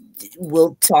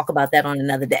 we'll talk about that on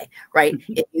another day, right?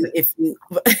 if you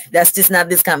that's just not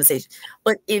this conversation.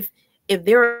 But if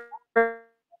there are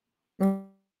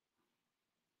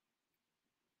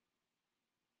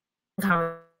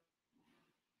conversations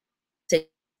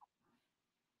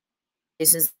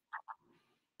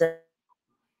that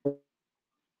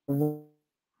we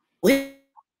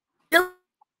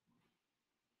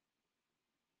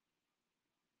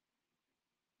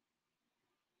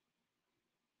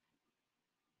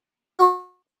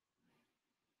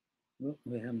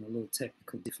we're having a little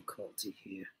technical difficulty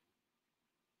here.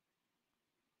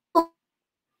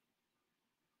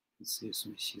 Let's see if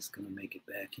she's going to make it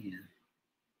back in.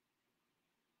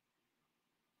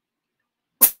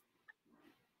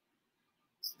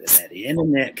 So that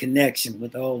internet connection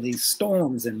with all these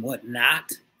storms and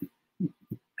whatnot.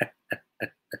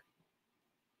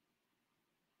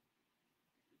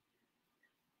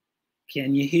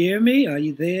 Can you hear me? Are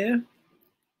you there?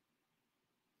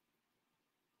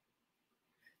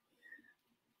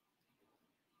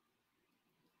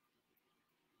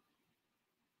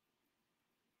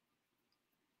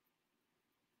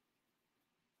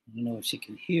 I don't know if she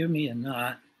can hear me or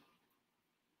not.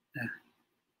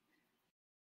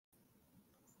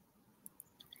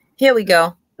 Here we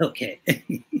go. Okay.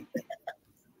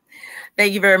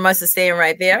 Thank you very much for staying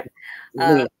right there.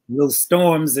 Little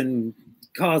storms and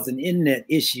causing internet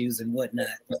issues and whatnot.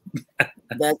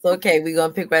 That's okay. We're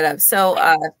going to pick right up. So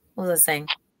what was I saying?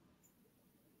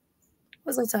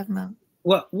 What was I talking about?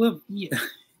 Well, yeah.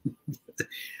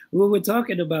 We're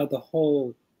talking about the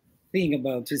whole thing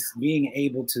about just being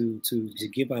able to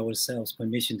give ourselves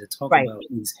permission to talk about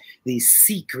these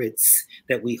secrets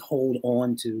that we hold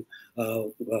on to.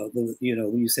 You know,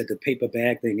 when you said the paper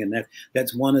bag thing, and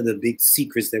that's one of the big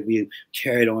secrets that we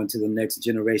carried on to the next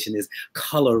generation is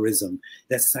colorism.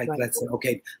 That's like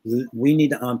okay, we need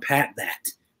to unpack that.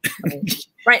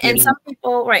 Right. And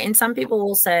some people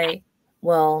will say,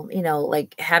 well, you know,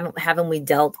 like haven't we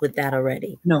dealt with that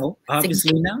already? No,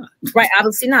 obviously not. Right,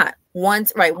 obviously not.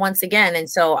 Once again. And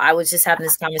so I was just having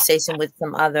this conversation with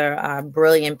some other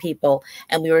brilliant people,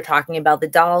 and we were talking about the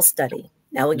doll study.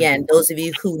 Now, again, those of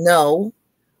you who know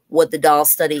what the doll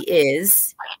study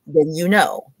is, then you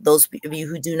know. Those of you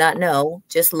who do not know,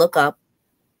 just look up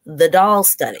the doll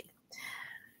study.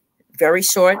 Very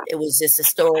short. It was just a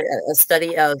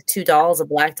study of two dolls, a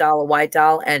black doll, a white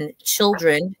doll, and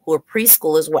children who are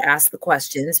preschoolers were asked the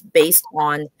questions based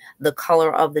on the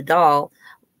color of the doll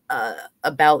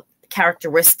about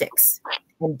characteristics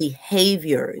and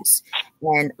behaviors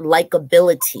and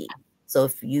likability. So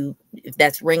if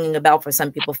that's ringing a bell for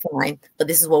some people, fine. But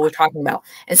this is what we're talking about.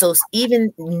 And so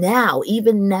even now,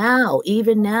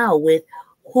 with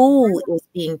who is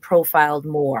being profiled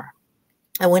more,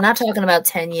 And we're not talking about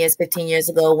 10 years, 15 years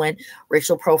ago when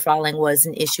racial profiling was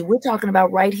an issue. We're talking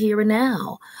about right here and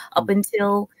now. Up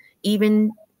until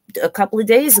even a couple of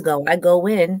days ago, I go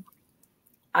in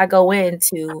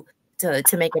to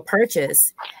make a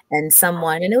purchase, and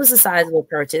it was a sizable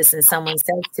purchase, and someone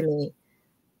says to me,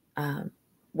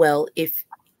 well, if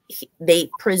they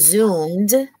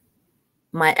presumed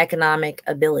my economic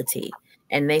ability,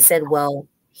 and they said, well,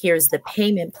 here's the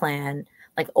payment plan,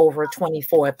 like over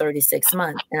 24, 36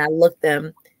 months. And I looked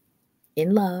them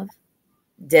in love,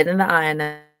 dead in the eye, and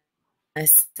I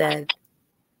said,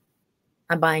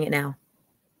 I'm buying it now.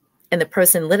 And the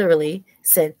person literally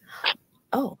said,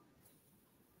 oh,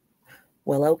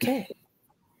 well, okay.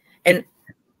 And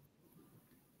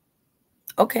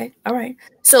okay, all right.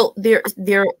 So there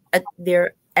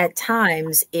at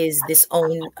times is this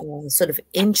own sort of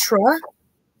intra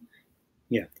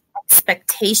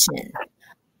expectation.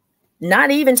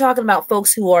 Not even talking about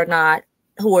folks who are,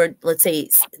 let's say,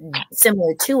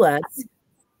 similar to us.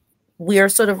 We are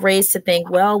sort of raised to think,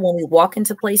 well, when we walk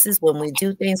into places, when we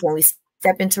do things, when we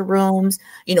step into rooms,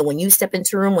 when you step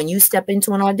into a room, when you step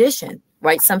into an audition,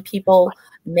 right? Some people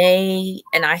may,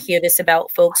 and I hear this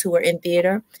about folks who are in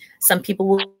theater, some people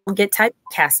will get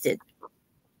typecasted,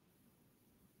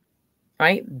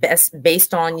 right?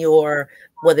 Based on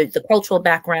whether the cultural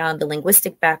background, the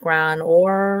linguistic background,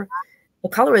 or the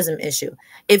colorism issue.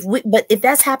 But if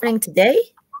that's happening today,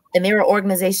 and there are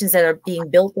organizations that are being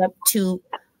built up to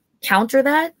counter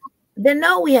that, then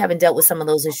no, we haven't dealt with some of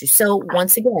those issues. So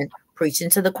once again, Preachin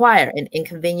To The Choir and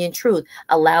Inconvenient Truth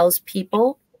allows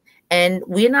people, and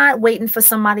we're not waiting for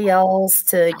somebody else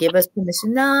to give us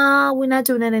permission. No, we're not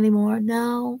doing that anymore.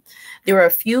 No, there are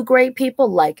a few great people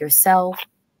like yourself,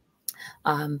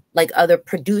 like other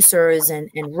producers and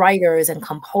writers and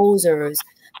composers.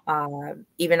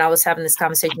 Even I was having this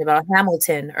conversation about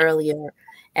Hamilton earlier,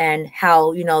 and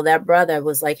how, that brother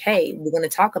was like, hey, we're going to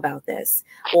talk about this.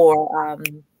 Or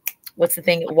what's the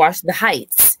thing? Wash the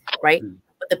Heights, right?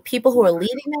 But the people who are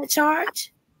leading that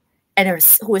charge and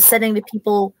who are setting the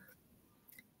people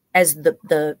as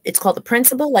it's called the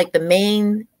principal, like the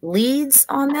main leads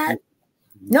on that.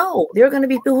 No, there are going to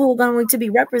be people who are going to be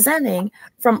representing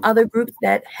from other groups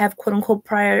that have, quote unquote,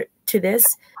 prior to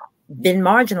this, been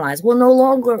marginalized. Well, no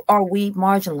longer are we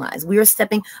marginalized. We are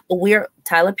stepping, but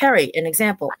Tyler Perry, an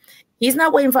example. He's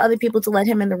not waiting for other people to let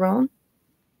him in the room.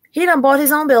 He done bought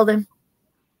his own building.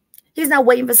 He's not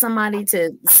waiting for somebody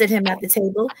to sit him at the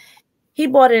table. He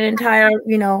bought an entire,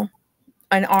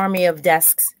 an army of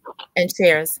desks and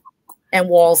chairs and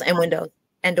walls and windows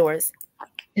and doors.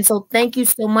 And so thank you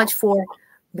so much for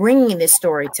bringing this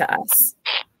story to us,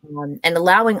 and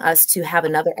allowing us to have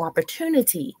another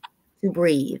opportunity to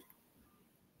breathe.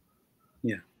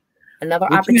 Yeah. Another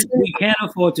opportunity. We can't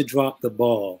afford to drop the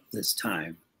ball this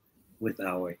time with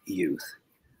our youth.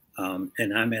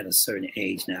 And I'm at a certain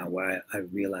age now where I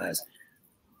realize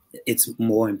it's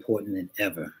more important than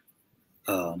ever.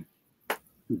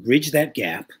 Bridge that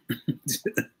gap.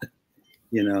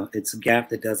 It's a gap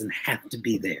that doesn't have to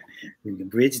be there. We can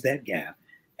bridge that gap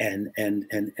and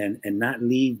not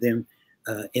leave them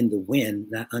in the wind,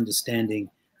 not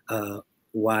understanding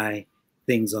why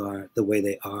things are the way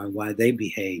they are and why they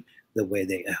behave the way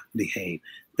they behave.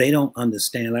 They don't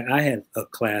understand. Like, I had a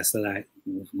class the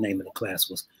name of the class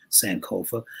was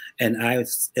Sankofa, and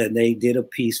they did a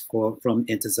piece from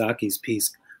Intizaki's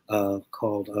piece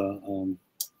called oh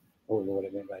Lord,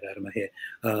 it went right out of my head.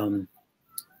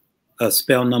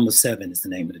 Spell Number 7 is the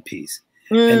name of the piece.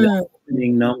 And the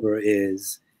opening number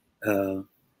is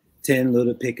 10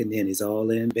 little pickaninnies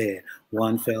all in bed.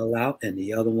 One fell out and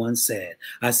the other one said,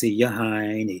 I see your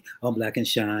hiney, all black and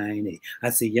shiny.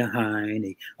 I see your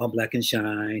hiney, all black and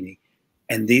shiny.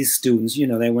 And these students,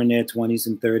 they were in their 20s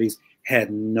and 30s,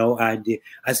 had no idea.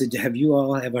 I said, have you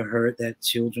all ever heard that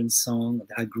children's song?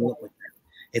 I grew up with that.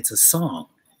 It's a song.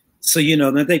 So,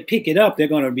 when they pick it up, they're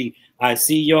going to be, I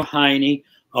see your hiney,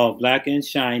 all black and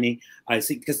shiny. I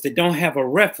see, because they don't have a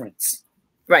reference.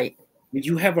 Right. When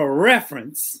you have a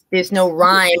reference, there's no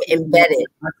rhyme embedded.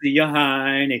 I see your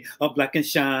hiney, all black and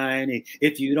shiny.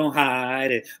 If you don't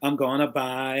hide it, I'm gonna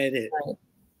buy it. Right.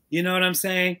 You know what I'm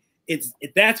saying?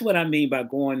 That's what I mean by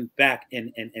going back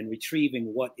and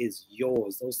retrieving what is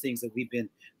yours. Those things that we've been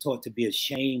taught to be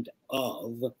ashamed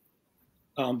of.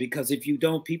 Because if you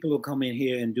don't, people will come in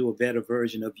here and do a better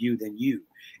version of you than you.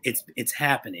 It's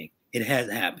happening. It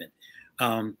has happened.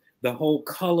 The whole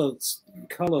color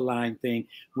line thing,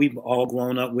 we've all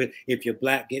grown up with. If you're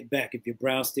black, get back. If you're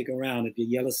brown, stick around. If you're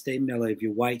yellow, stay mellow. If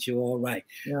you're white, you're all right.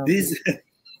 Yeah. These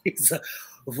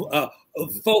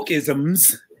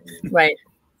folkisms, right?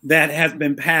 that has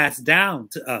been passed down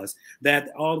to us, that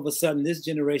all of a sudden this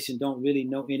generation don't really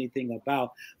know anything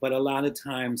about. But a lot of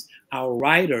times our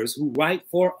writers who write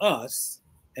for us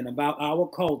and about our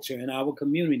culture and our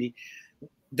community,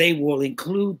 they will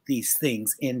include these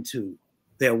things into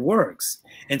their works.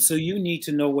 And so you need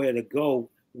to know where to go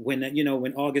when, you know,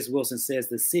 when August Wilson says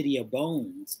the city of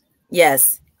bones.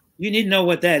 Yes. You need to know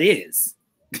what that is.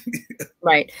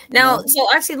 Right. Now, so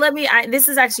actually, this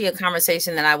is actually a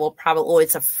conversation that I will probably, or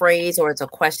it's a phrase or it's a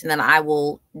question that I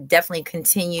will definitely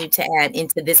continue to add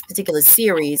into this particular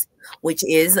series, which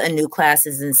is a new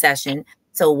classes in session.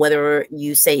 So whether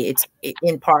you say it's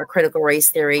in part critical race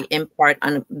theory, in part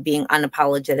being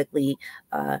unapologetically,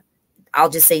 I'll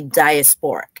just say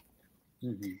diasporic.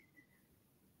 Mm-hmm.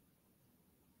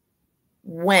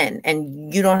 When,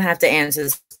 and you don't have to answer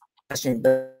this question,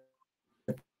 but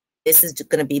this is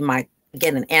going to be my,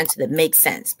 again, an answer that makes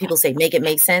sense. People say, make it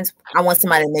make sense. I want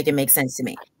somebody to make it make sense to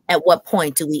me. At what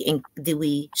point do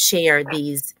we share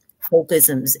these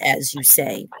folkisms, as you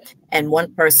say? And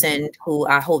one person who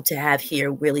I hope to have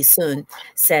here really soon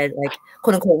said, like,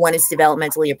 quote unquote, when it's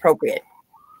developmentally appropriate.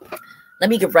 Let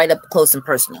me get right up close and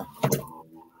personal.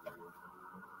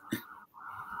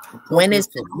 When is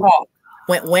the talk?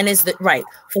 When is the, right,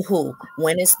 for who?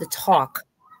 When is the talk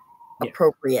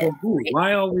appropriate? For who? Right?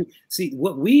 Why are we, see,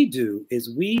 what we do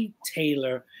is we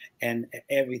tailor and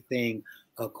everything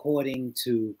according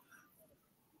to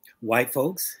white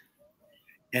folks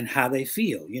and how they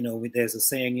feel. You know, there's a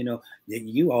saying, you know, that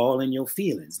you all in your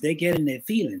feelings. They get in their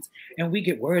feelings, and we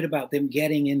get worried about them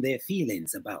getting in their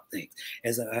feelings about things.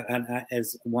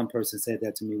 As one person said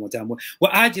that to me one time.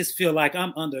 Well, I just feel like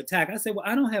I'm under attack. I said, well,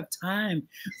 I don't have time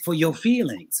for your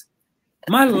feelings.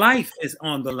 My life is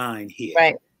on the line here.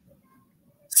 Right.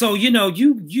 So, you know,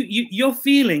 your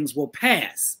feelings will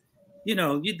pass. You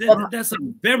know, that's a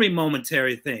very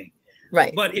momentary thing.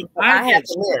 Right. But if I get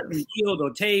killed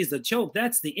or tased or choked,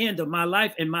 that's the end of my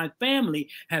life. And my family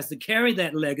has to carry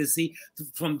that legacy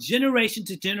from generation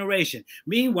to generation.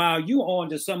 Meanwhile, you on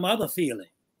to some other feeling.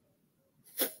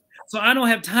 So I don't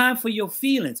have time for your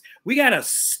feelings. We got to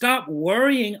stop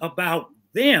worrying about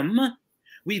them.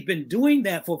 We've been doing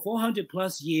that for 400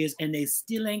 plus years, and they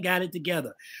still ain't got it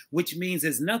together, which means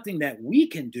there's nothing that we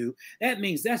can do. That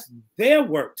means that's their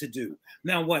work to do.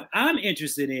 Now, what I'm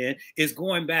interested in is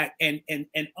going back and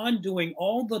undoing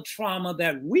all the trauma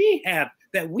that we have,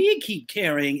 that we keep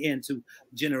carrying into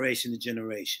generation to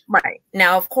generation. Right.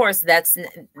 Now, of course,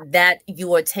 that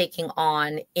you are taking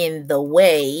on in the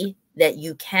way that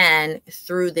you can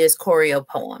through this choreo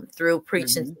poem, through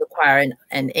Preachin To The Choir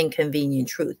and Inconvenient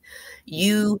Truth.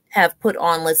 You have put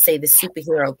on, let's say, the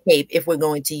superhero cape, if we're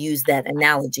going to use that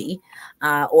analogy,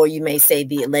 or you may say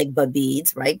the legba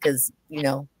beads, right? Because, you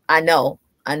know, I know.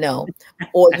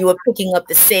 Or you are picking up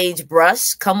the sage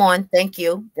brush. Come on, thank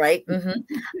you, right?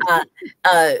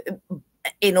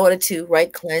 In order to,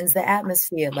 right, cleanse the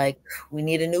atmosphere. Like, we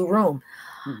need a new room.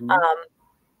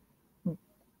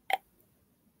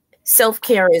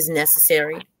 Self-care is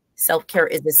necessary. Self-care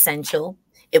is essential.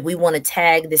 If we want to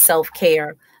tag the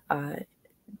self-care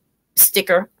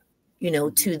sticker, you know,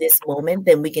 to this moment,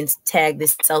 then we can tag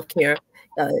this self-care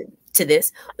to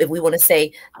this. If we want to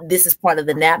say this is part of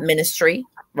the NAP ministry,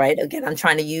 right? Again, I'm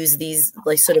trying to use these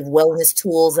like sort of wellness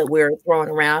tools that we're throwing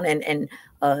around and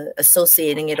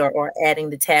associating it or adding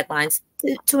the taglines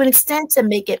to an extent to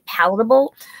make it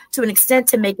palatable, to an extent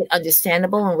to make it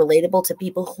understandable and relatable to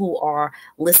people who are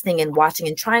listening and watching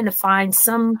and trying to find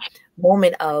some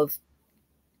moment of,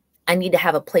 I need to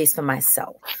have a place for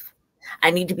myself.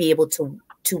 I need to be able to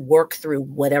work through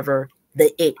whatever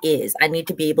it is. I need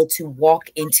to be able to walk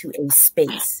into a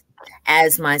space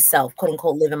as myself, quote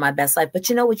unquote, living my best life. But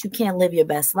you know what? You can't live your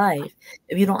best life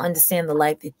if you don't understand the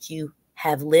life that you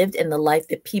have lived and the life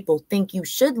that people think you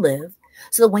should live.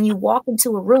 So that when you walk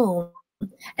into a room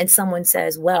and someone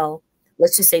says, well,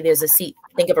 let's just say there's a seat,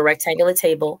 think of a rectangular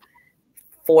table,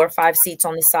 4 or 5 seats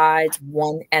on the sides,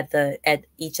 one at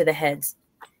each of the heads.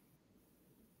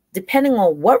 Depending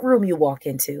on what room you walk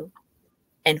into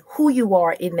and who you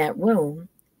are in that room,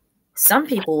 some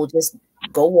people will just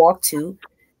go walk to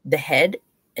the head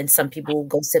and some people will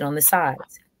go sit on the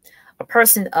sides. A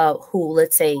person who,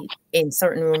 let's say, in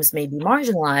certain rooms may be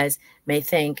marginalized may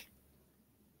think,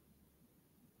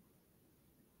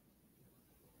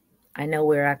 I know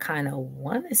where I kind of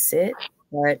want to sit,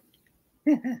 but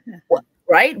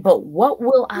right? But what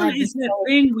will I be? It's the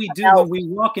thing we do when we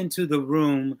walk into the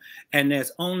room and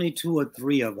there's only 2 or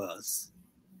 3 of us.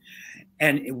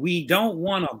 And we don't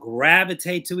want to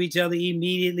gravitate to each other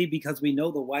immediately because we know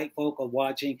the white folk are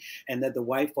watching and that the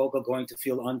white folk are going to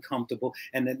feel uncomfortable.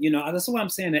 And that, that's why I'm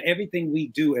saying that everything we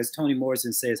do, as Toni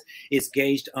Morrison says, is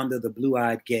gauged under the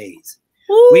blue-eyed gaze.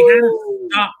 Ooh. We got to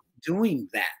stop doing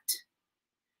that.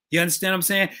 You understand what I'm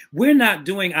saying? We're not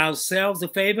doing ourselves a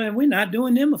favor and we're not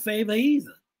doing them a favor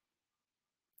either.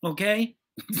 Okay?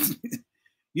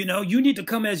 You need to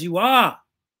come as you are.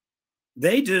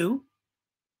 They do.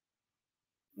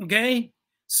 Okay,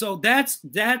 so that's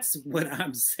what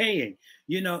I'm saying,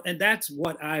 and that's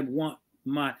what I want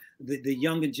the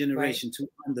younger generation to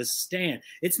understand.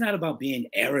 It's not about being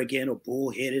arrogant or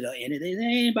bullheaded or anything. It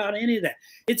ain't about any of that.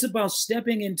 It's about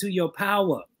stepping into your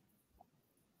power.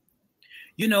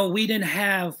 We didn't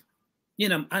have,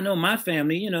 I know my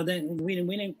family, we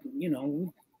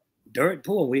didn't, dirt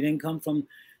poor. We didn't come from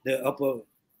the upper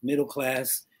middle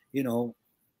class,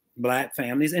 Black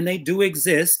families, and they do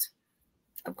exist.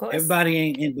 Of course. Everybody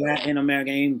in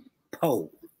America ain't poor.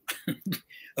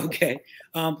 Okay.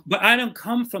 But I don't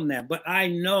come from that. But I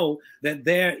know that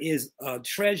there is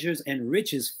treasures and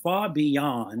riches far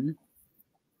beyond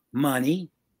money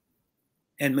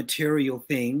and material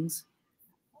things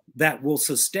that will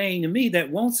sustain me,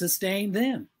 that won't sustain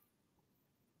them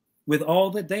with all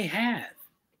that they have.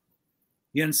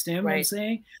 You understand what I'm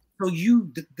saying? So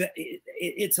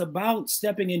it's about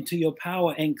stepping into your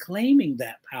power and claiming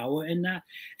that power and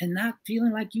not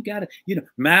feeling like you gotta,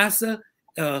 Massa,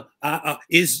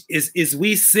 is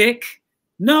we sick?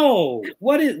 No.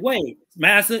 Wait,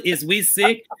 Massa, is we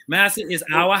sick? Massa, is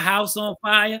our house on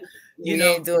fire? We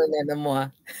ain't doing that no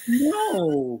more.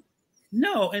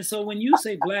 No. And so when you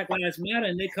say Black Lives Matter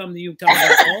and they come to you talking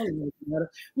about all lives matter,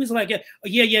 it's like,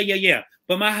 yeah.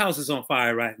 But my house is on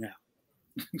fire right now.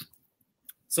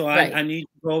 So I need to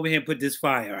go over here and put this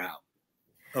fire out.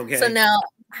 Okay. So now,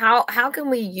 how can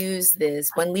we use this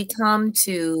when we come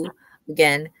to,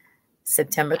 again,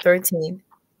 September 13th,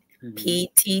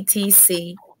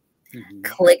 PTTC?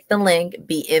 Click the link.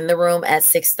 Be in the room at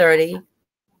 6:30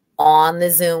 on the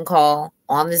Zoom call,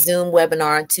 on the Zoom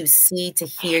webinar to see, to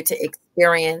hear, to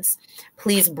experience.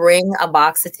 Please bring a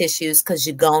box of tissues because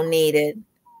you're gonna need it.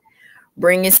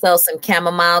 Bring yourself some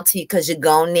chamomile tea because you're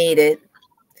gonna need it.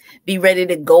 Be ready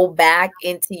to go back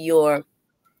into your,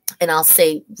 and I'll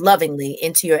say lovingly,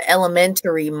 into your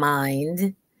elementary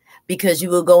mind, because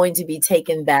you are going to be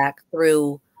taken back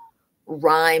through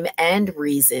rhyme and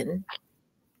reason,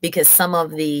 because some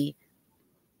of the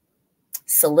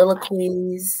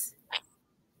soliloquies,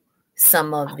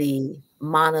 some of the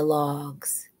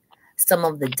monologues, some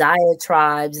of the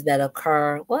diatribes that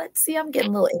occur. See, I'm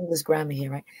getting a little English grammar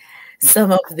here, right?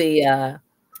 Some of the,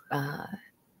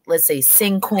 let's say,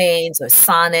 cinquains or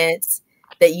sonnets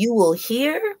that you will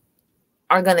hear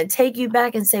are going to take you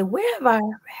back and say, where have I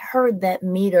heard that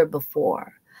meter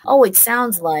before? Oh, it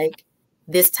sounds like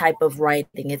this type of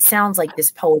writing. It sounds like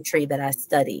this poetry that I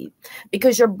studied.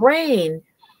 Because your brain,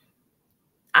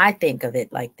 I think of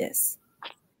it like this.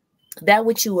 That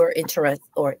which you were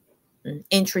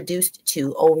introduced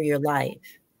to over your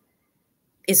life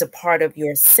is a part of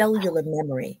your cellular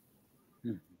memory,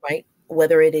 right?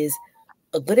 Whether it is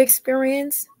a good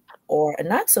experience or a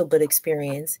not so good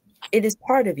experience, it is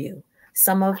part of you.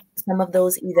 Some of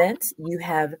those events you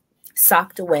have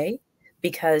socked away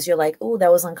because you're like, oh,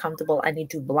 that was uncomfortable. I need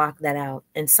to block that out.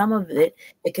 And some of it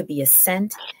could be a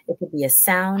scent, it could be a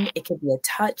sound, it could be a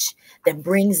touch that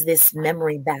brings this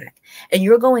memory back. And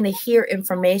you're going to hear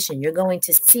information. You're going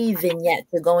to see vignettes.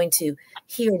 You're going to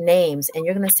hear names, and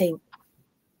you're going to say,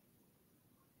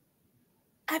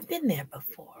 I've been there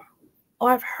before. Or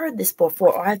I've heard this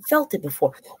before, or I've felt it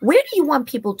before. Where do you want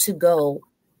people to go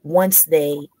once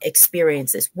they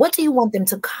experience this? What do you want them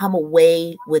to come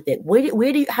away with it?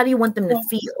 How do you want them to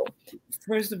feel?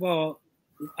 First of all,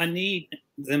 I need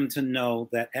them to know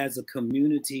that as a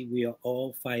community, we are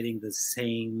all fighting the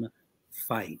same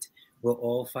fight. We're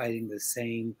all fighting the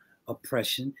same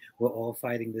oppression. We're all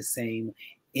fighting the same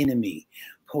enemy.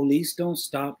 Police don't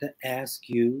stop to ask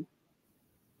you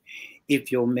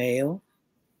if you're male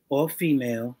or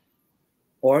female,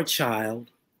 or a child,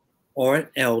 or an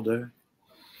elder,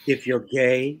 if you're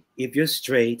gay, if you're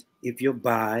straight, if you're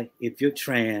bi, if you're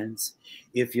trans,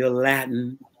 if you're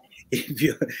Latin, if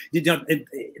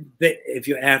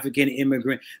you're African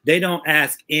immigrant. They don't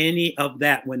ask any of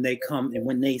that when they come and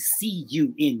when they see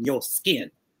you in your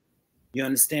skin. You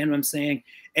understand what I'm saying?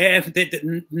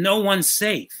 No one's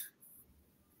safe.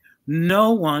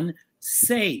 No one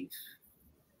safe.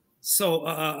 So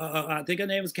I think her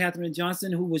name was Katherine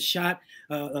Johnson, who was shot,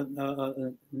 a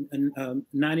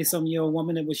 90-some-year-old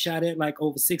woman that was shot at like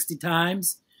over 60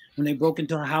 times when they broke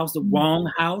into her house, the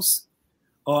wrong house.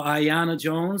 or Ayanna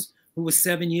Jones, who was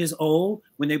 7 years old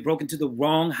when they broke into the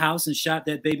wrong house and shot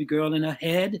that baby girl in her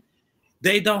head.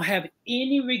 They don't have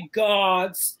any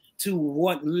regards to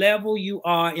what level you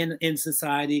are in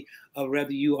society, or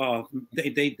whether you are,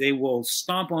 they will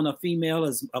stomp on a female,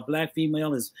 as a black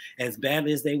female, as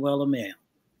badly as they will a male.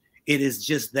 It is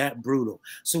just that brutal.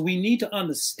 So we need to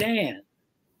understand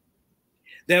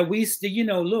that we,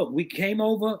 look, we came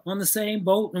over on the same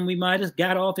boat, and we might have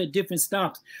got off at different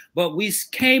stops, but we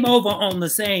came over on the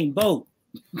same boat.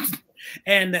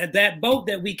 And that boat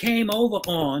that we came over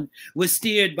on was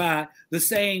steered by the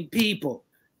same people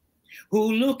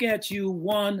who look at you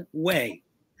one way.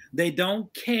 They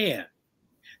don't care.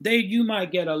 You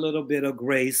might get a little bit of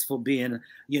grace for being,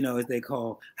 as they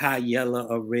call high yellow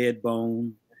or red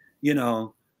bone,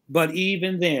 but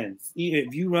even then,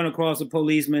 if you run across a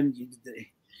policeman,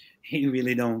 he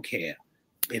really don't care.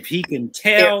 If he can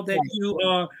tell that you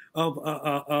are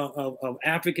of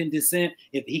African descent,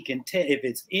 if he can tell, if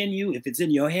it's in you, if it's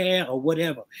in your hair or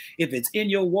whatever, if it's in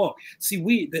your walk.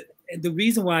 See, the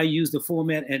reason why I use the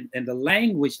format and the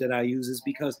language that I use is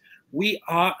because we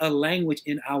are a language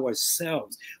in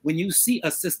ourselves. When you see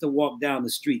a sister walk down the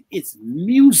street, it's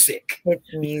music.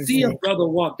 It's music. You see a brother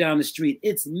walk down the street,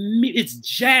 it's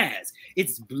jazz,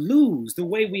 it's blues, the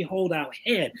way we hold our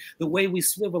head, the way we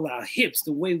swivel our hips,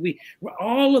 the way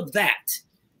all of that.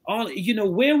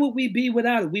 Where would we be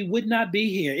without it? We would not be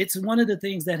here. It's one of the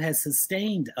things that has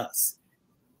sustained us.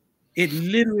 It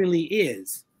literally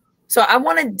is. So I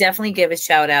want to definitely give a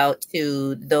shout out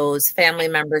to those family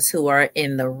members who are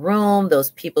in the room,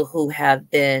 those people who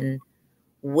have been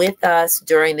with us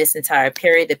during this entire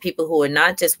period, the people who are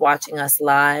not just watching us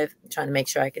live. I'm trying to make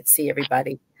sure I could see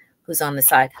everybody who's on the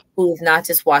side, who have not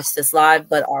just watched us live,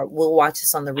 but will watch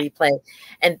us on the replay.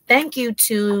 And thank you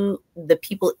to the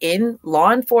people in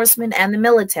law enforcement and the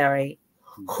military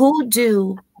who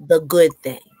do the good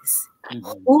things,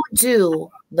 who do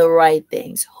the right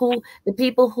things, the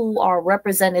people who are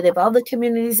representative of the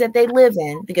communities that they live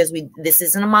in, because this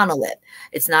isn't a monolith.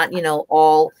 It's not,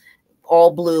 all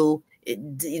blue,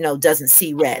 doesn't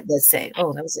see red, let's say.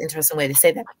 Oh, that was an interesting way to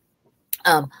say that.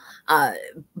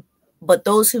 But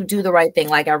those who do the right thing,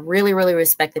 like I really, really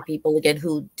respect the people, again,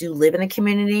 who do live in a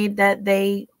community that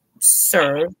they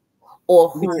serve, or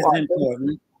who are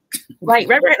important. Right.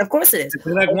 Of course it is.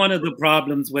 Like one of the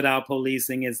problems with our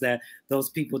policing is that those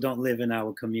people don't live in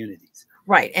our communities.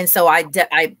 Right. And so I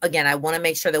want to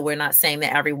make sure that we're not saying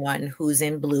that everyone who's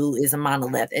in blue is a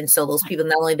monolith. And so those people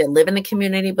not only that live in the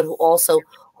community, but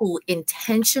who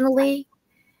intentionally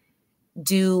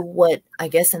do what I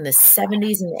guess in the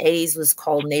 70s and 80s was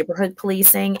called neighborhood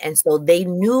policing. And so they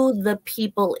knew the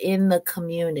people in the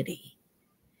community.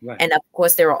 Right. And of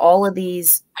course, there are all of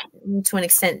these, to an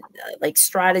extent, like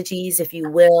strategies, if you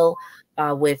will,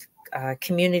 with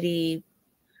community,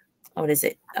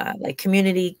 like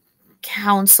community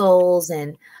councils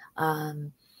and,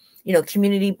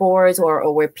 community boards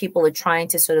or where people are trying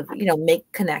to sort of,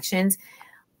 make connections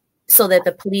so that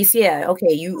the police,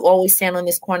 you always stand on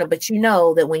this corner, but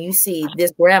that when you see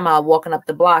this grandma walking up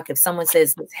the block, if someone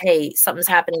says, hey, something's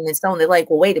happening in Stone, they're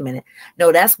like, well, wait a minute.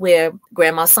 No, that's where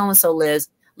grandma so-and-so lives.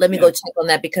 Let me go check on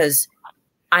that because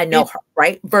I know her,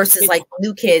 right? Versus like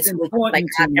new kids. It's important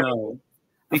to know,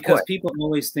 because people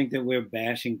always think that we're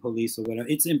bashing police or whatever.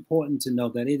 It's important to know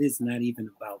that it is not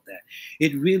even about that.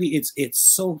 It really, it's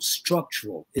so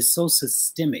structural. It's so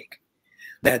systemic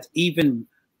that even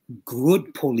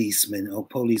good policemen or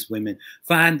policewomen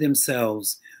find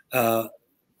themselves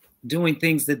doing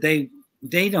things that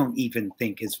they don't even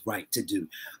think is right to do,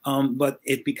 but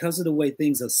because of the way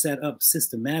things are set up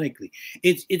systematically,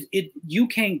 you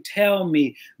can't tell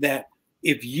me that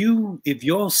if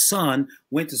your son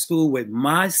went to school with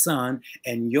my son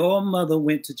and your mother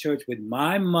went to church with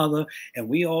my mother and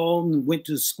we all went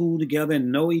to school together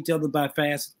and know each other by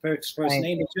first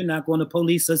name, that you're not going to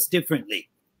police us differently.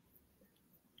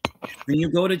 When you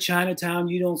go to Chinatown,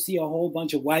 you don't see a whole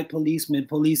bunch of white policemen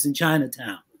policing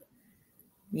Chinatown.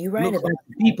 You're right about like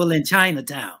people in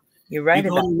Chinatown. You're right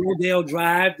about to Rodale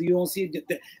Drive. You don't see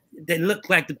they look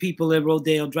like the people at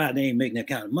Rodale Drive. They ain't making that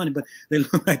kind of money, but they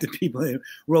look like the people at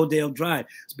Rodale Drive.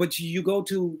 But you go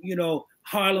to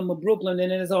Harlem or Brooklyn, and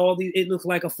there's all these. It looks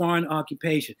like a foreign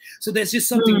occupation. So there's just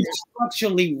something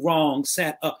structurally wrong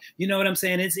set up. You know what I'm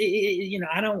saying?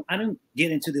 I don't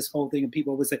get into this whole thing, and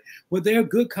people always say, "Well, there are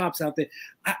good cops out there."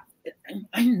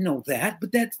 I know that,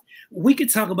 but we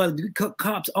could talk about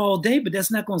cops all day, but that's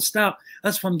not going to stop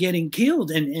us from getting killed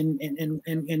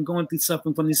and going through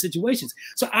suffering from these situations.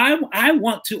 So I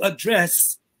want to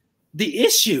address the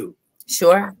issue.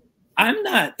 Sure. I'm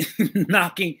not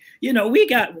knocking, we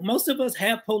got, most of us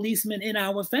have policemen in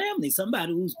our family,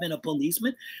 somebody who's been a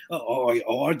policeman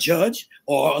or a judge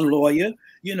or a lawyer,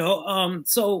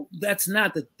 so that's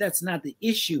not the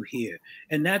issue here.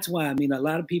 And that's why, I mean, a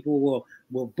lot of people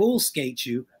will bull skate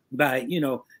you by,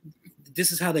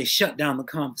 this is how they shut down the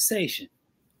conversation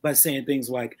by saying things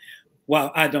like,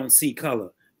 well, I don't see color.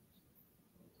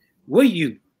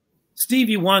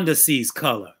 Stevie Wonder sees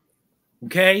color.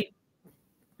 Okay?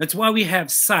 That's why we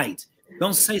have sight.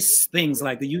 Don't say things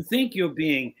like that. You think you're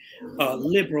being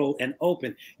liberal and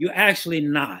open. You're actually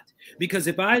not. Because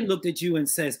if I looked at you and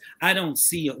says,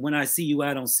 when I see you,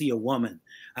 I don't see a woman.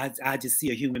 I just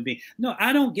see a human being. No,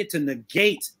 I don't get to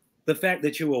negate the fact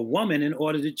that you're a woman in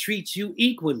order to treat you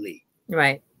equally.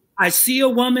 Right. I see a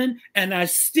woman and I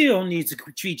still need to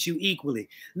treat you equally.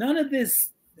 None of this.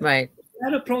 Right.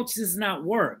 That approach does not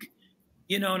work.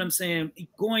 You know what I'm saying?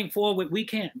 Going forward, we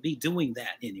can't be doing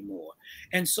that anymore.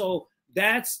 And so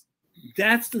that's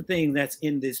the thing that's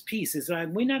in this piece. It's like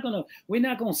we're not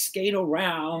gonna skate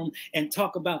around and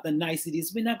talk about the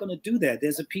niceties. We're not gonna do that.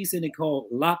 There's a piece in it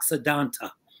called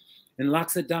Loxodonta. And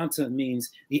Loxodonta means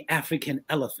the African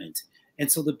elephant. And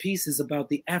so the piece is about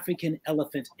the African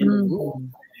elephant in the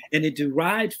room. And it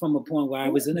derived from a point where I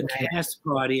was in a cast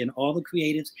party and all the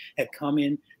creatives had come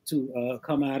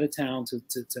out of town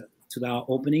to our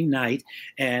opening night,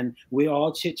 and we're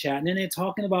all chit-chatting and they're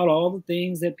talking about all the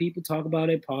things that people talk about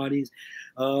at parties.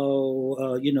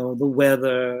 The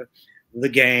weather, the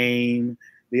game,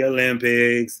 the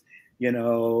Olympics,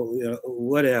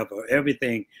 whatever,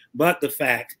 everything. But the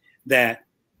fact that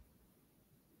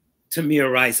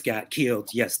Tamir Rice got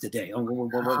killed yesterday. We're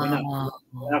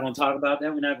not going to talk about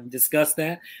that. We're not going to discuss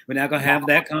that. We're not going to have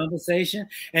that conversation.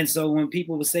 And so when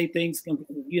people would say things,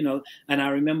 and I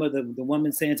remember the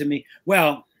woman saying to me,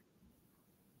 well,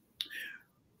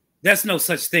 there's no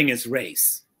such thing as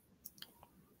race.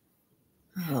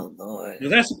 Oh, Lord.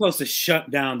 That's supposed to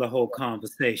shut down the whole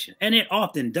conversation. And it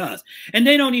often does. And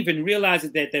they don't even realize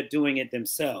that they're doing it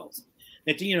themselves.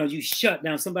 That, you shut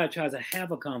down, somebody tries to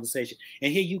have a conversation,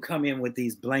 and here you come in with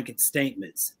these blanket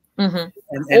statements. Mm-hmm.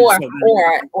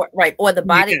 Or the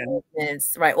body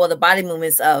movements, right? Or the body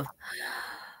movements of,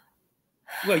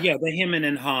 well, yeah, the him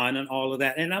and Han and all of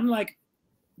that. And I'm like,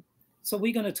 so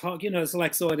we're going to talk, it's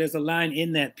like, so there's a line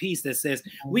in that piece that says,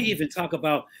 we even talk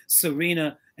about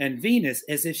Serena and Venus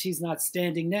as if she's not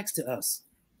standing next to us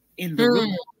in the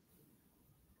room.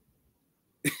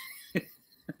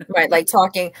 Right, like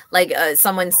talking, like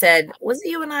someone said, was it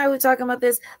you and I who were talking about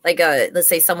this? Like, let's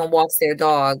say someone walks their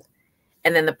dog,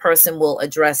 and then the person will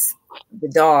address the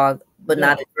dog, but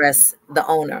not address the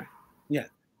owner. Yeah.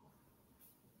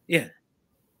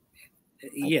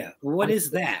 What is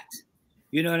that?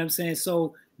 You know what I'm saying?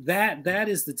 So that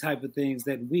is the type of things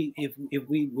that if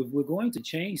we're going to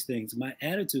change things, my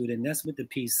attitude, and that's what the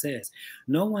piece says.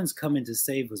 No one's coming to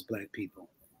save us, Black people.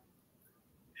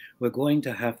 We're going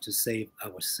to have to save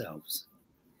ourselves.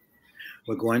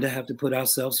 We're going to have to put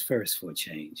ourselves first for a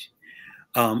change.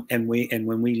 And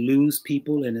when we lose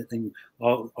people, and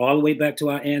all the way back to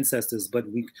our ancestors, but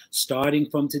we starting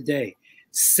from today,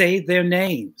 say their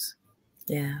names.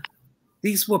 Yeah.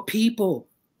 These were people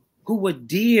who were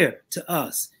dear to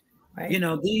us. Right.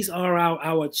 These are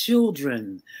our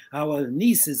children, our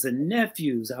nieces and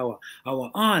nephews, our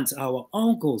aunts, our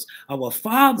uncles, our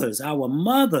fathers, our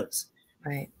mothers.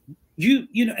 Right.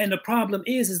 And the problem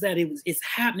is that it's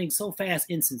happening so fast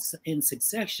in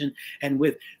succession, and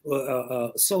with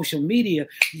social media,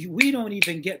 we don't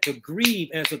even get to grieve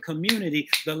as a community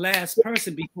the last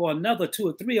person before another 2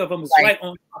 or 3 of them is right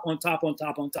on top.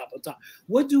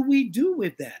 What do we do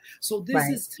with that? So this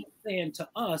is saying to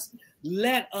us,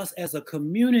 let us as a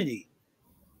community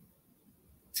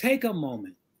take a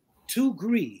moment to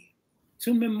grieve,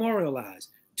 to memorialize,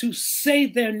 to say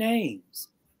their names.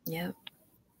 Yeah.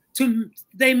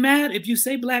 They matter. If you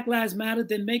say Black Lives Matter,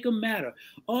 then make them matter.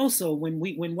 Also, when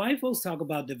white folks talk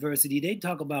about diversity, they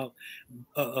talk about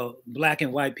Black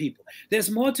and white people.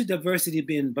 There's more to diversity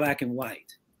being Black and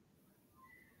white.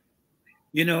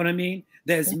 You know what I mean?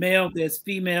 There's male, there's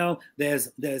female, there's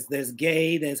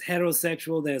gay, there's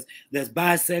heterosexual, there's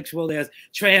bisexual, there's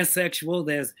transsexual,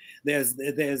 there's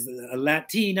a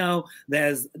Latino,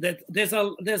 there's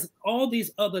all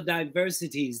these other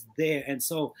diversities there. And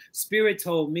so Spirit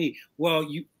told me, well,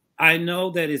 I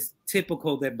know that it's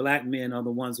typical that Black men are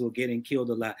the ones who are getting killed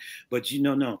a lot, but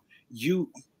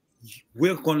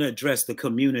we're going to address the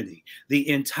community, the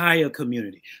entire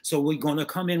community. So we're going to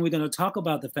come in, we're going to talk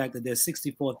about the fact that there's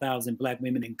 64,000 Black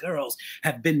women and girls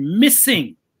have been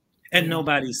missing, and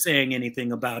nobody's saying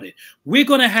anything about it. We're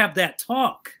going to have that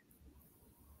talk.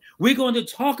 We're going to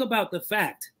talk about the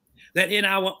fact that in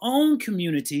our own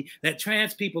community, that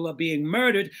trans people are being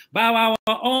murdered by our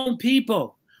own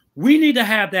people. We need to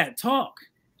have that talk.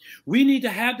 We need to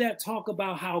have that talk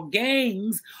about how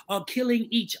gangs are killing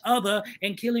each other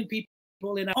and killing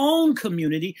people in our own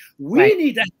community. We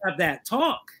need to have that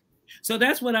talk. So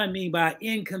that's what I mean by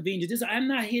inconvenience. I'm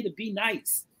not here to be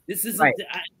nice. This isn't.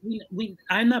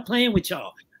 I'm not playing with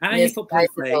y'all. I ain't for play.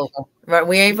 Right,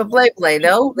 we ain't for play.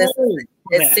 No,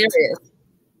 it's serious.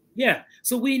 Yeah.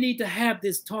 So we need to have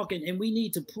this talking, and we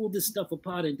need to pull this stuff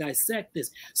apart and dissect this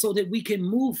so that we can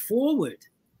move forward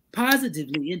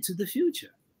positively into the future.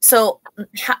 So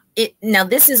now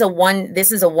this is a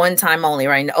one time only,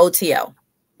 right? An OTO,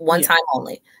 one time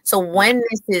only. So when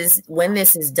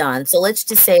this is done, so let's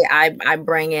just say I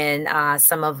bring in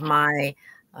some of my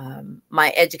my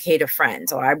educator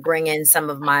friends, or I bring in some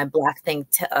of my Black think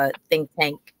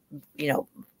tank,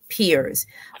 peers.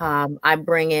 I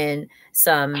bring in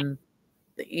some,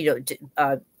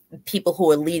 people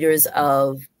who are leaders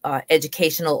of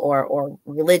educational or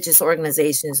religious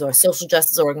organizations or social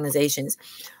justice organizations.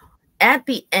 At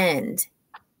the end,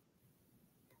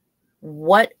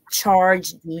 what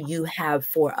charge do you have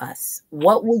for us?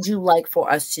 What would you like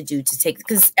for us to do to take?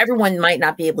 Because everyone might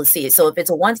not be able to see it. So if it's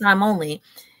a one-time only,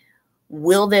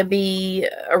 will there be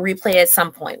a replay at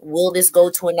some point? Will this go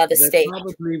to another stage? There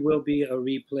probably will be a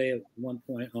replay at one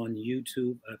point on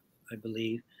YouTube, I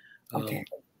believe. Okay.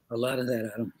 A lot of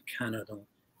that I don't.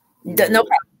 No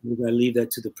problem. We're going to leave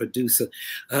that to the producer,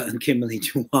 Kimberly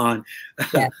Juwan,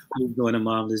 who's doing a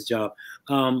marvelous job.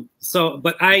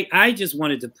 But I just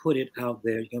wanted to put it out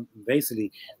there.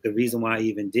 Basically, the reason why I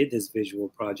even did this visual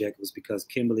project was because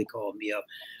Kimberly called me up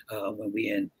when we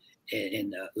in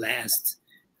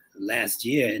last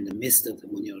year in the midst of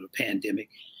the pandemic.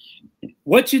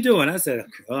 What you doing? I said,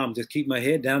 I'm just keeping my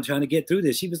head down trying to get through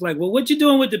this. She was like, well, what you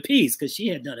doing with the piece? Because she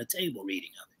had done a table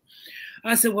reading of it.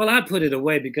 I said, well, I put it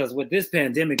away because with this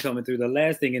pandemic coming through, the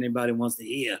last thing anybody wants to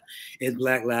hear is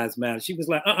Black Lives Matter. She was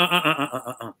like,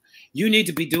 you need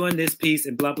to be doing this piece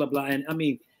and blah, blah, blah. And I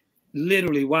mean,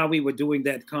 literally while we were doing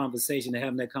that conversation and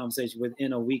having that conversation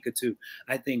within a week or two,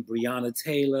 I think Breonna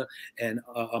Taylor and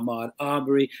Ahmaud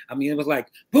Arbery, I mean, it was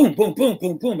like boom, boom, boom,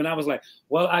 boom, boom. And I was like,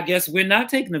 well, I guess we're not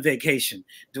taking a vacation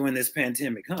during this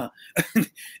pandemic, huh?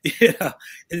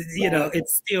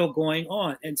 It's still going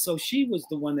on. And so she was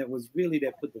the one that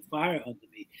put the fire under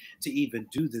me to even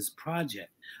do this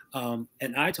project.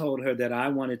 And I told her that I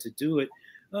wanted to do it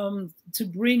to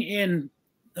bring in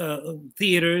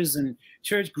theaters and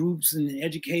church groups and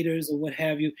educators or what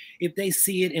have you. If they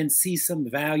see it and see some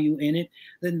value in it,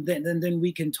 then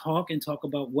we can talk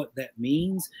about what that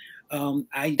means.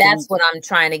 That's what I'm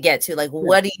trying to get to. Like,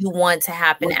 what do you want to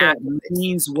happen what afterwards? That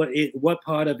means, what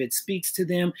part of it speaks to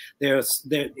them. It's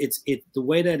the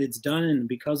way that it's done, and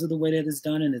because of the way that it's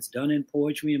done, and it's done in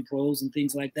poetry and prose and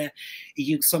things like that.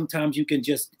 Sometimes you can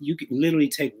literally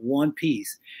take one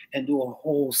piece and do a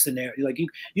whole scenario. Like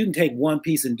you can take one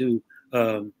piece and do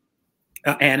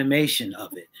animation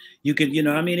of it. You can,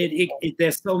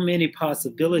 there's so many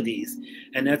possibilities,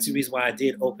 and that's the reason why I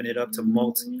did open it up to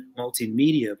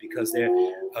multimedia, because the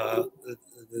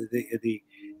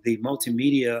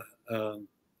multimedia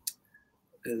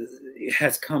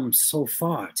has come so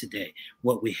far today.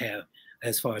 What we have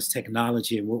as far as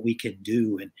technology and what we can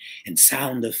do, and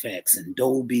sound effects and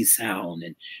Dolby sound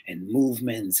and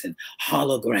movements and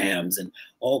holograms and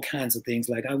all kinds of things.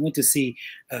 Like I went to see,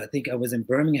 I think I was in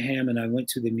Birmingham, and I went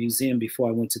to the museum before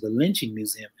I went to the lynching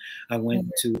museum. I went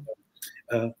to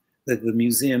the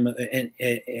museum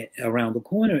around the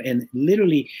corner, and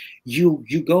literally you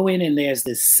go in and there's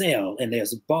this cell and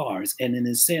there's bars, and in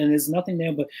this cell and there's nothing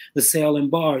there but the cell and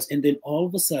bars, and then all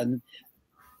of a sudden,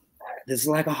 this is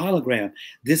like a hologram.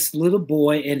 This little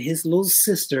boy and his little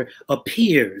sister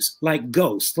appears like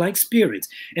ghosts, like spirits,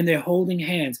 and they're holding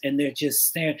hands, and they're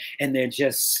just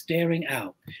staring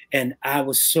out. And I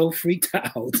was so freaked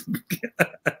out,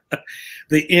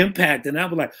 the impact, and I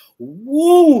was like,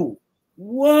 whoa.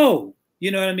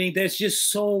 You know what I mean? There's just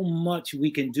so much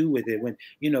we can do with it. When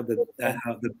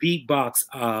the beatbox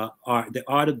the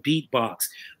art of beatbox,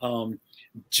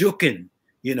 juking.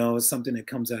 It's something that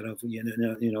comes out of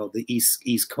the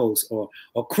East Coast, or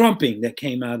crumping that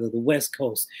came out of the West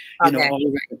Coast. And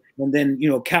then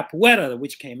capoeira,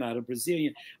 which came out of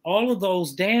Brazilian. All of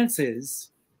those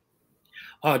dances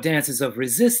are dances of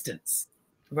resistance.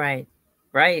 Right.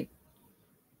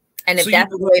 And if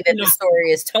that's the way that the story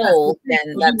is told,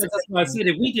 then that's why I said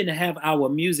if we didn't have our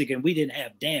music and we didn't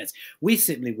have dance, we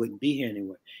simply wouldn't be here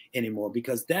anymore,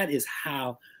 because that is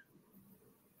how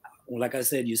like I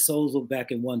said, your souls look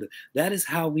back and wonder. That is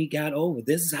how we got over.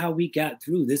 This is how we got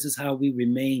through. This is how we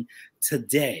remain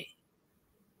today.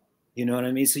 You know what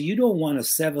I mean? So you don't want to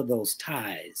sever those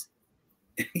ties.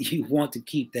 You want to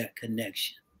keep that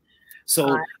connection.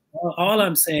 So all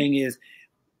I'm saying is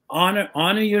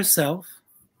honor yourself,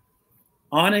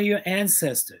 honor your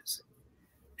ancestors,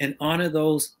 and honor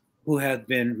those who have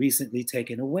been recently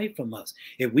taken away from us.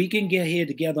 If we can get here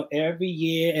together every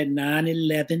year at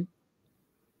 9/11,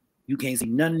 you can't see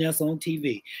nothing else on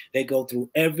TV. They go through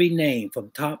every name from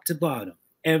top to bottom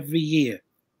every year.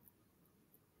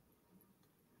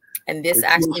 And this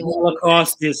the actually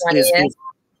Holocaust this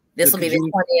will be the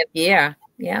 20th year.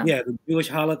 Yeah. Yeah, the Jewish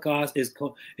Holocaust is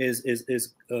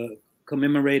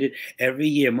commemorated every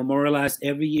year, memorialized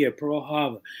every year. Pearl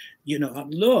Harbor, you know,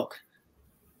 look.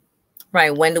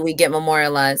 Right. When do we get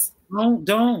memorialized?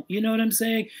 Don't. You know what I'm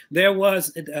saying? There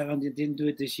was, I didn't do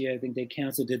it this year. I think they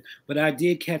canceled it. But I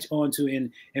did catch on to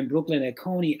in Brooklyn at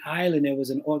Coney Island, there was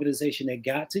an organization that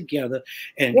got together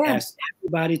and asked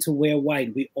everybody to wear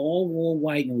white. We all wore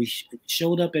white, and we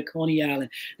showed up at Coney Island.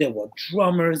 There were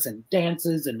drummers and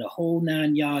dancers and the whole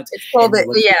 9 yards. It's called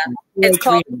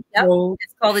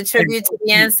it's called a tribute to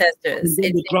the ancestors.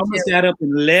 And the drummers got up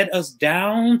and led us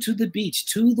down to the beach,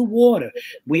 to the water.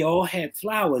 We all had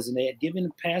flowers, and they had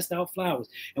passed out flowers,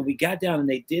 and we got down and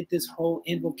they did this whole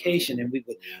invocation, and we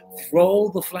would throw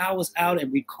the flowers out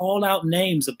and we call out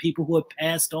names of people who had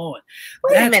passed on.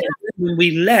 When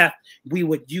we left,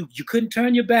 you couldn't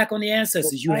turn your back on the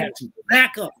ancestors. You had to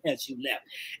back up as you left.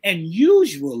 And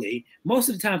usually, most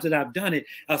of the times that I've done it,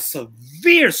 a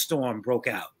severe storm broke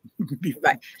out.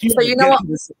 Right. So you know what?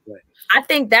 I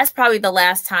think that's probably the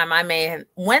last time I may have.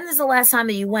 When is the last time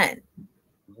that you went?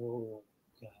 Oh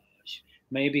gosh,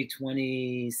 maybe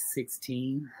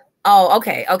 2016. Oh,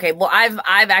 okay. Well, I've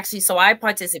actually, so I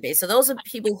participate. So those are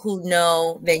people who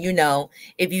know that you know.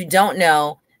 If you don't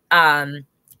know,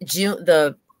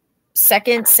 the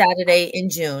second Saturday in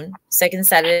June,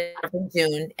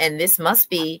 and this must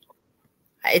be,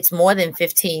 it's more than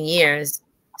 15 years.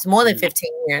 It's more than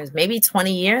 15 years, maybe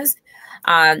 20 years.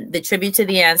 The tribute to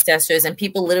the ancestors, and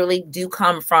people literally do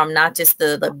come from not just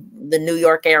the New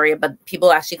York area, but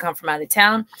people actually come from out of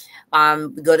town.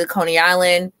 We go to Coney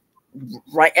Island,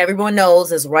 right? Everyone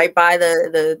knows is right by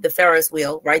the Ferris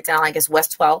wheel, right down, I guess,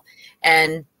 West 12th.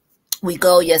 And we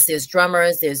go, yes, there's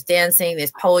drummers, there's dancing,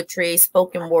 there's poetry,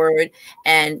 spoken word.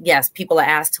 And yes, people are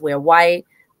asked to wear white.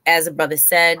 As a brother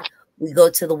said, we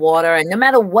go to the water, and no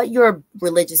matter what your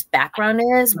religious background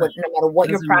is, no matter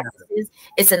what your practice is,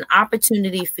 it's an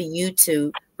opportunity for you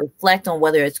to reflect on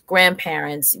whether it's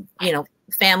grandparents, you know,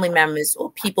 family members, or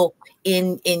people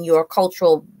in your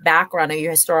cultural background or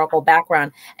your historical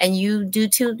background. And you do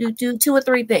two or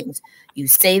three things. You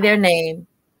say their name.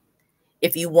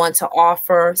 If you want to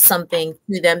offer something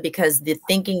to them, because the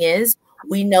thinking is,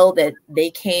 we know that they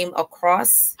came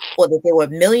across, or that there were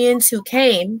millions who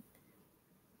came,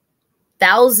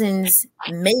 thousands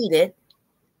made it.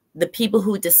 The people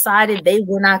who decided they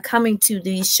were not coming to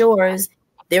these shores,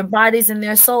 their bodies and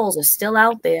their souls are still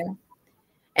out there.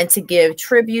 And to give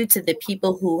tribute to the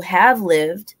people who have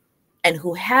lived and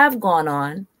who have gone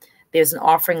on, there's an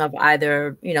offering of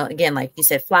either, you know, again, like you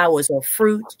said, flowers or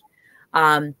fruit.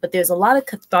 But there's a lot of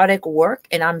cathartic work,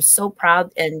 and I'm so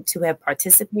proud and to have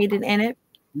participated in it.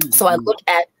 So I look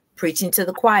at Preaching to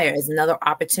the Choir as another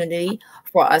opportunity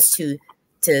for us to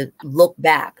look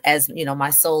back, as you know,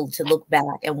 my soul to look back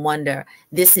and wonder,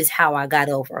 this is how I got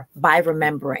over, by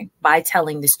remembering, by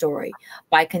telling the story,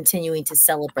 by continuing to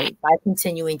celebrate, by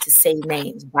continuing to say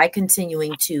names, by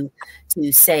continuing to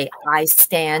say, I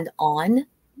stand on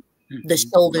the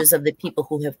shoulders of the people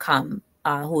who have come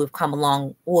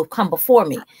along, who have come before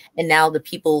me, and now the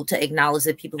people, to acknowledge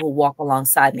the people who walk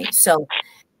alongside me. So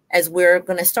as we're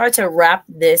going to start to wrap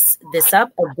this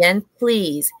up, again,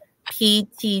 please,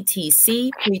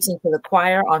 PTTC, Preaching to the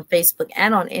Choir, on Facebook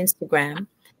and on Instagram.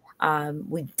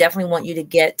 We definitely want you to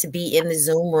get to be in the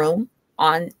Zoom room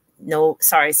on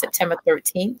September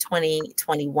 13th,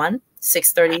 2021,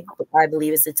 6:30, I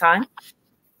believe is the time.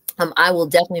 I will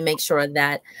definitely make sure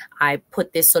that I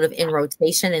put this sort of in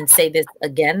rotation and say this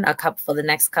again for the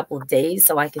next couple of days,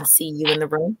 so I can see you in the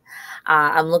room.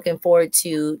 I'm looking forward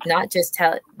to not just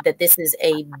tell that this is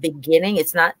a beginning.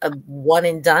 It's not a one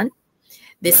and done.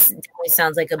 This definitely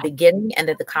sounds like a beginning, and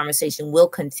that the conversation will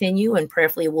continue, and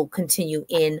prayerfully will continue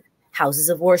in houses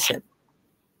of worship,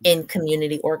 in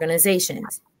community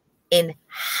organizations, in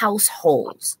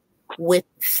households, with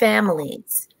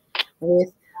families,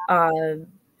 with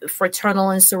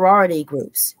fraternal and sorority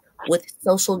groups, with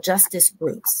social justice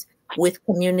groups, with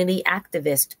community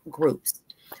activist groups.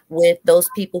 with those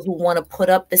people who want to put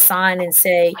up the sign and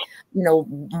say, you know,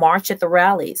 march at the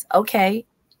rallies. Okay,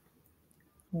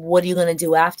 what are you going to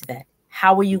do after that?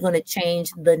 How are you going to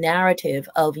change the narrative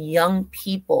of young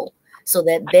people so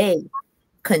that they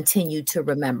continue to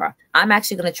remember? I'm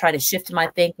actually going to try to shift my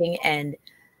thinking and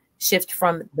shift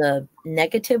from the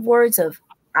negative words of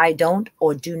I don't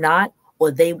or do not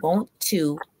or they won't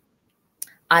to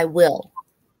I will,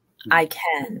 I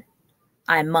can,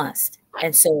 I must.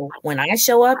 And so when I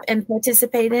show up and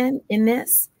participate in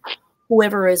this,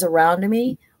 whoever is around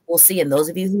me will see. And those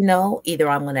of you who know, either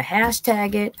I'm going to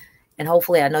hashtag it, and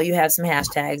hopefully I know you have some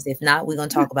hashtags. If not, we're going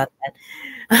to talk about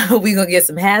that. We're going to get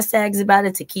some hashtags about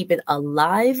it to keep it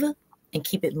alive and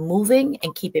keep it moving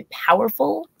and keep it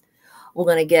powerful. We're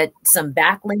going to get some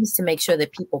backlinks to make sure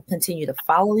that people continue to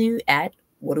follow you at,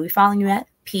 what are we following you at?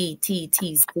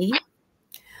 PTTC.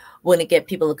 We're going to get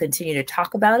people to continue to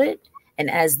talk about it. And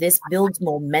as this builds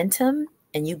momentum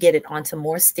and you get it onto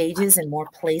more stages and more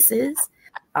places,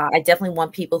 I definitely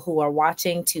want people who are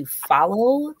watching to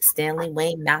follow Stanley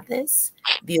Wayne Mathis,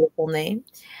 beautiful name,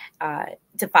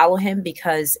 to follow him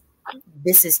because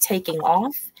this is taking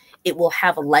off. It will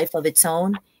have a life of its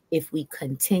own if we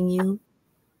continue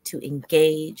to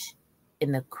engage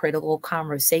in the critical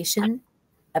conversation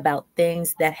about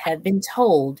things that have been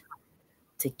told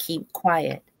to keep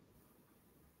quiet,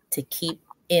 to keep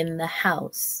in the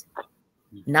house,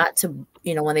 not to,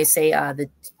 you know, when they say the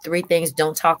 3 things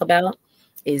don't talk about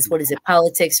is, what is it?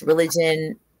 Politics,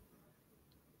 religion,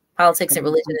 politics and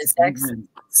religion and sex.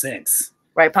 Sex.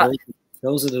 Right.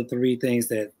 Those are the 3 things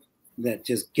that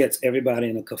just gets everybody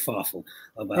in a kerfuffle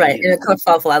about. Right. In a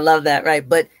kerfuffle. I love that. Right.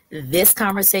 But this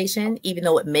conversation, even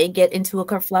though it may get into a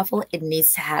kerfuffle, it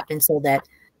needs to happen so that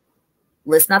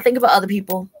let's not think about other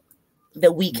people,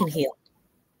 that we can heal.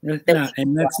 And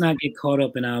let's not get caught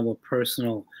up in our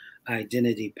personal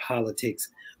identity politics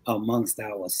amongst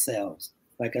ourselves.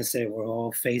 Like I said, we're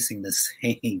all facing the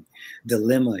same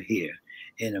dilemma here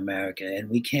in America, and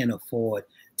we can't afford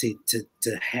to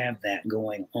have that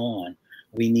going on.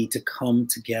 We need to come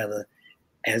together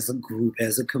as a group,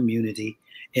 as a community,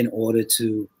 in order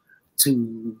to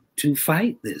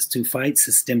fight this, to fight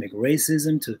systemic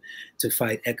racism, to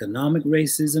fight economic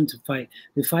racism,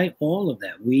 to fight all of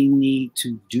that. We need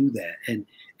to do that. And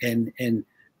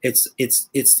it's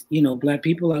you know, Black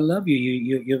people, I love you.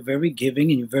 You're very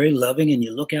giving and you're very loving and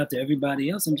you look out to everybody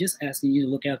else. I'm just asking you to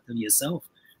look out for yourself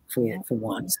for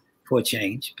once, for a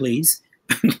change, please.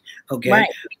 Okay. Right.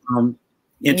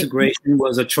 Integration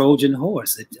was a Trojan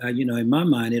horse. You know, in my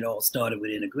mind, it all started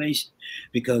with integration,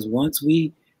 because once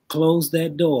we closed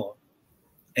that door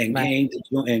and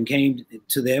came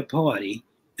to their party,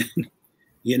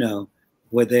 you know,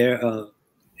 with their,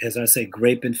 as I say,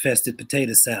 grape infested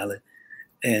potato salad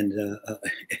and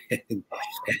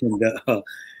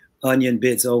onion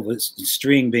bits over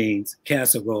string beans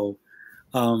casserole.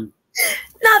 Not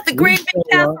the green bean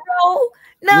casserole.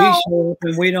 No. We show up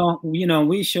and we don't, you know,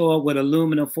 we show up with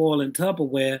aluminum foil and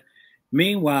Tupperware.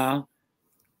 Meanwhile,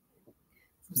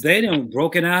 they done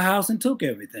broke in our house and took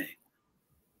everything.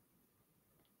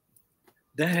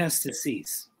 That has to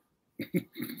cease. And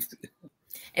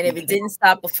if it didn't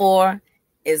stop before,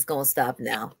 it's going to stop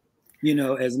now. You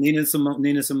know, as Nina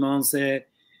Simone said,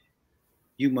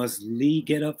 you must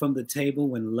get up from the table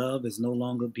when love is no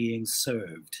longer being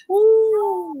served.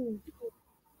 Ooh.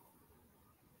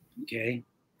 Okay.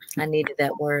 I needed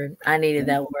that word. Thank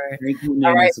you,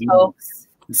 all right, folks.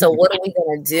 So what are we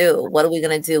going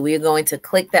to do? We're going to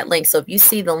click that link. So if you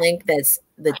see the link, that's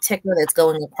the ticker that's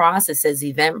going across, it says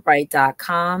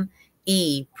eventbrite.com,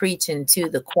 Preachin To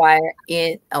The Choir,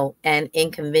 and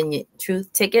Inconvenient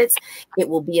Truth tickets. It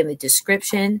will be in the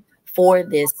description for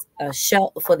this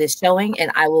showing,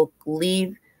 and I will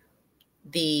leave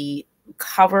the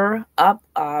cover up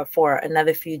for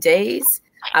another few days.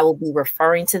 I will be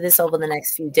referring to this over the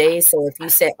next few days. So if you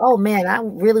say, oh man, I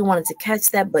really wanted to catch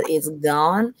that, but it's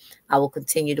gone, I will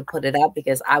continue to put it up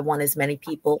because I want as many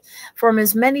people from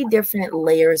as many different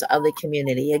layers of the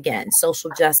community. Again, social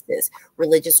justice,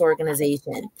 religious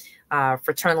organization,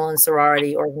 fraternal and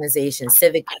sorority organization,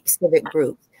 civic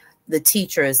groups, the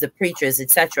teachers, the preachers,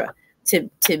 etc.,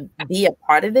 to be a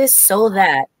part of this so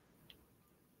that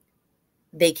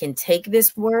they can take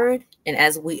this word, and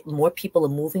as more people are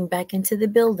moving back into the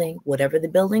building, whatever the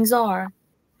buildings are,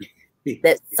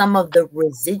 that some of the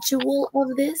residual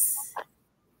of this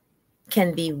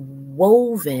can be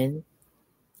woven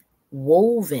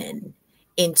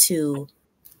into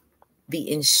the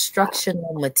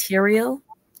instructional material.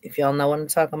 If y'all know what I'm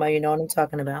talking about, you know what I'm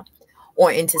talking about.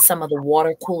 Or into some of the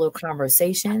water cooler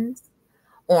conversations,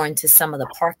 or into some of the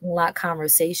parking lot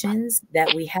conversations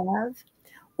that we have,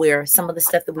 where some of the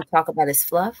stuff that we talk about is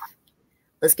fluff.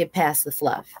 Let's get past the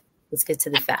fluff. Let's get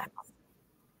to the facts.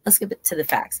 Let's get to the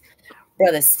facts.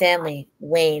 Brother Stanley,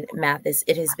 Wayne, Mathis,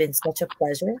 it has been such a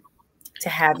pleasure to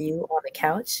have you on the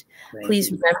couch.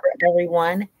 Please remember,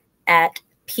 everyone, at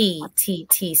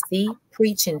PTTC,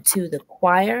 Preachin To The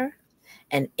Choir,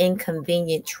 and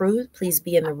Inconvenient Truth, please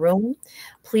be in the room.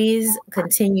 Please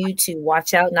continue to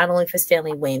watch out, not only for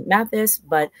Stanley, Wayne, Mathis,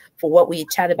 but for what we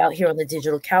chat about here on the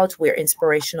Digital Couch. We're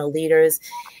inspirational leaders,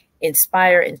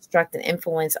 inspire, instruct, and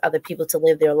influence other people to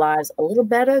live their lives a little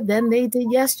better than they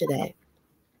did yesterday.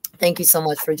 Thank you so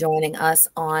much for joining us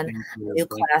on New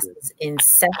Classes in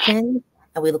Session,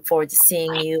 and we look forward to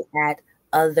seeing you at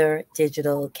other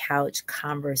Digital Couch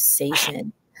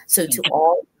Conversation. So to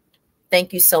all,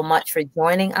 thank you so much for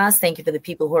joining us. Thank you for the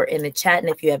people who are in the chat. And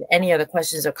if you have any other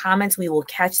questions or comments, we will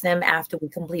catch them after we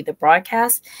complete the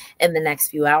broadcast in the next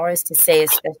few hours to say a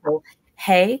special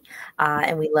hey.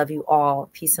 And we love you all.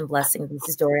 Peace and blessings. This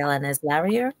is Doriel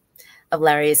Larrier of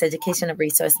Larrier's Education and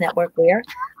Resource Network, where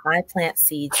I plant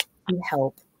seeds to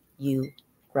help you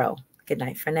grow. Good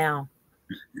night for now.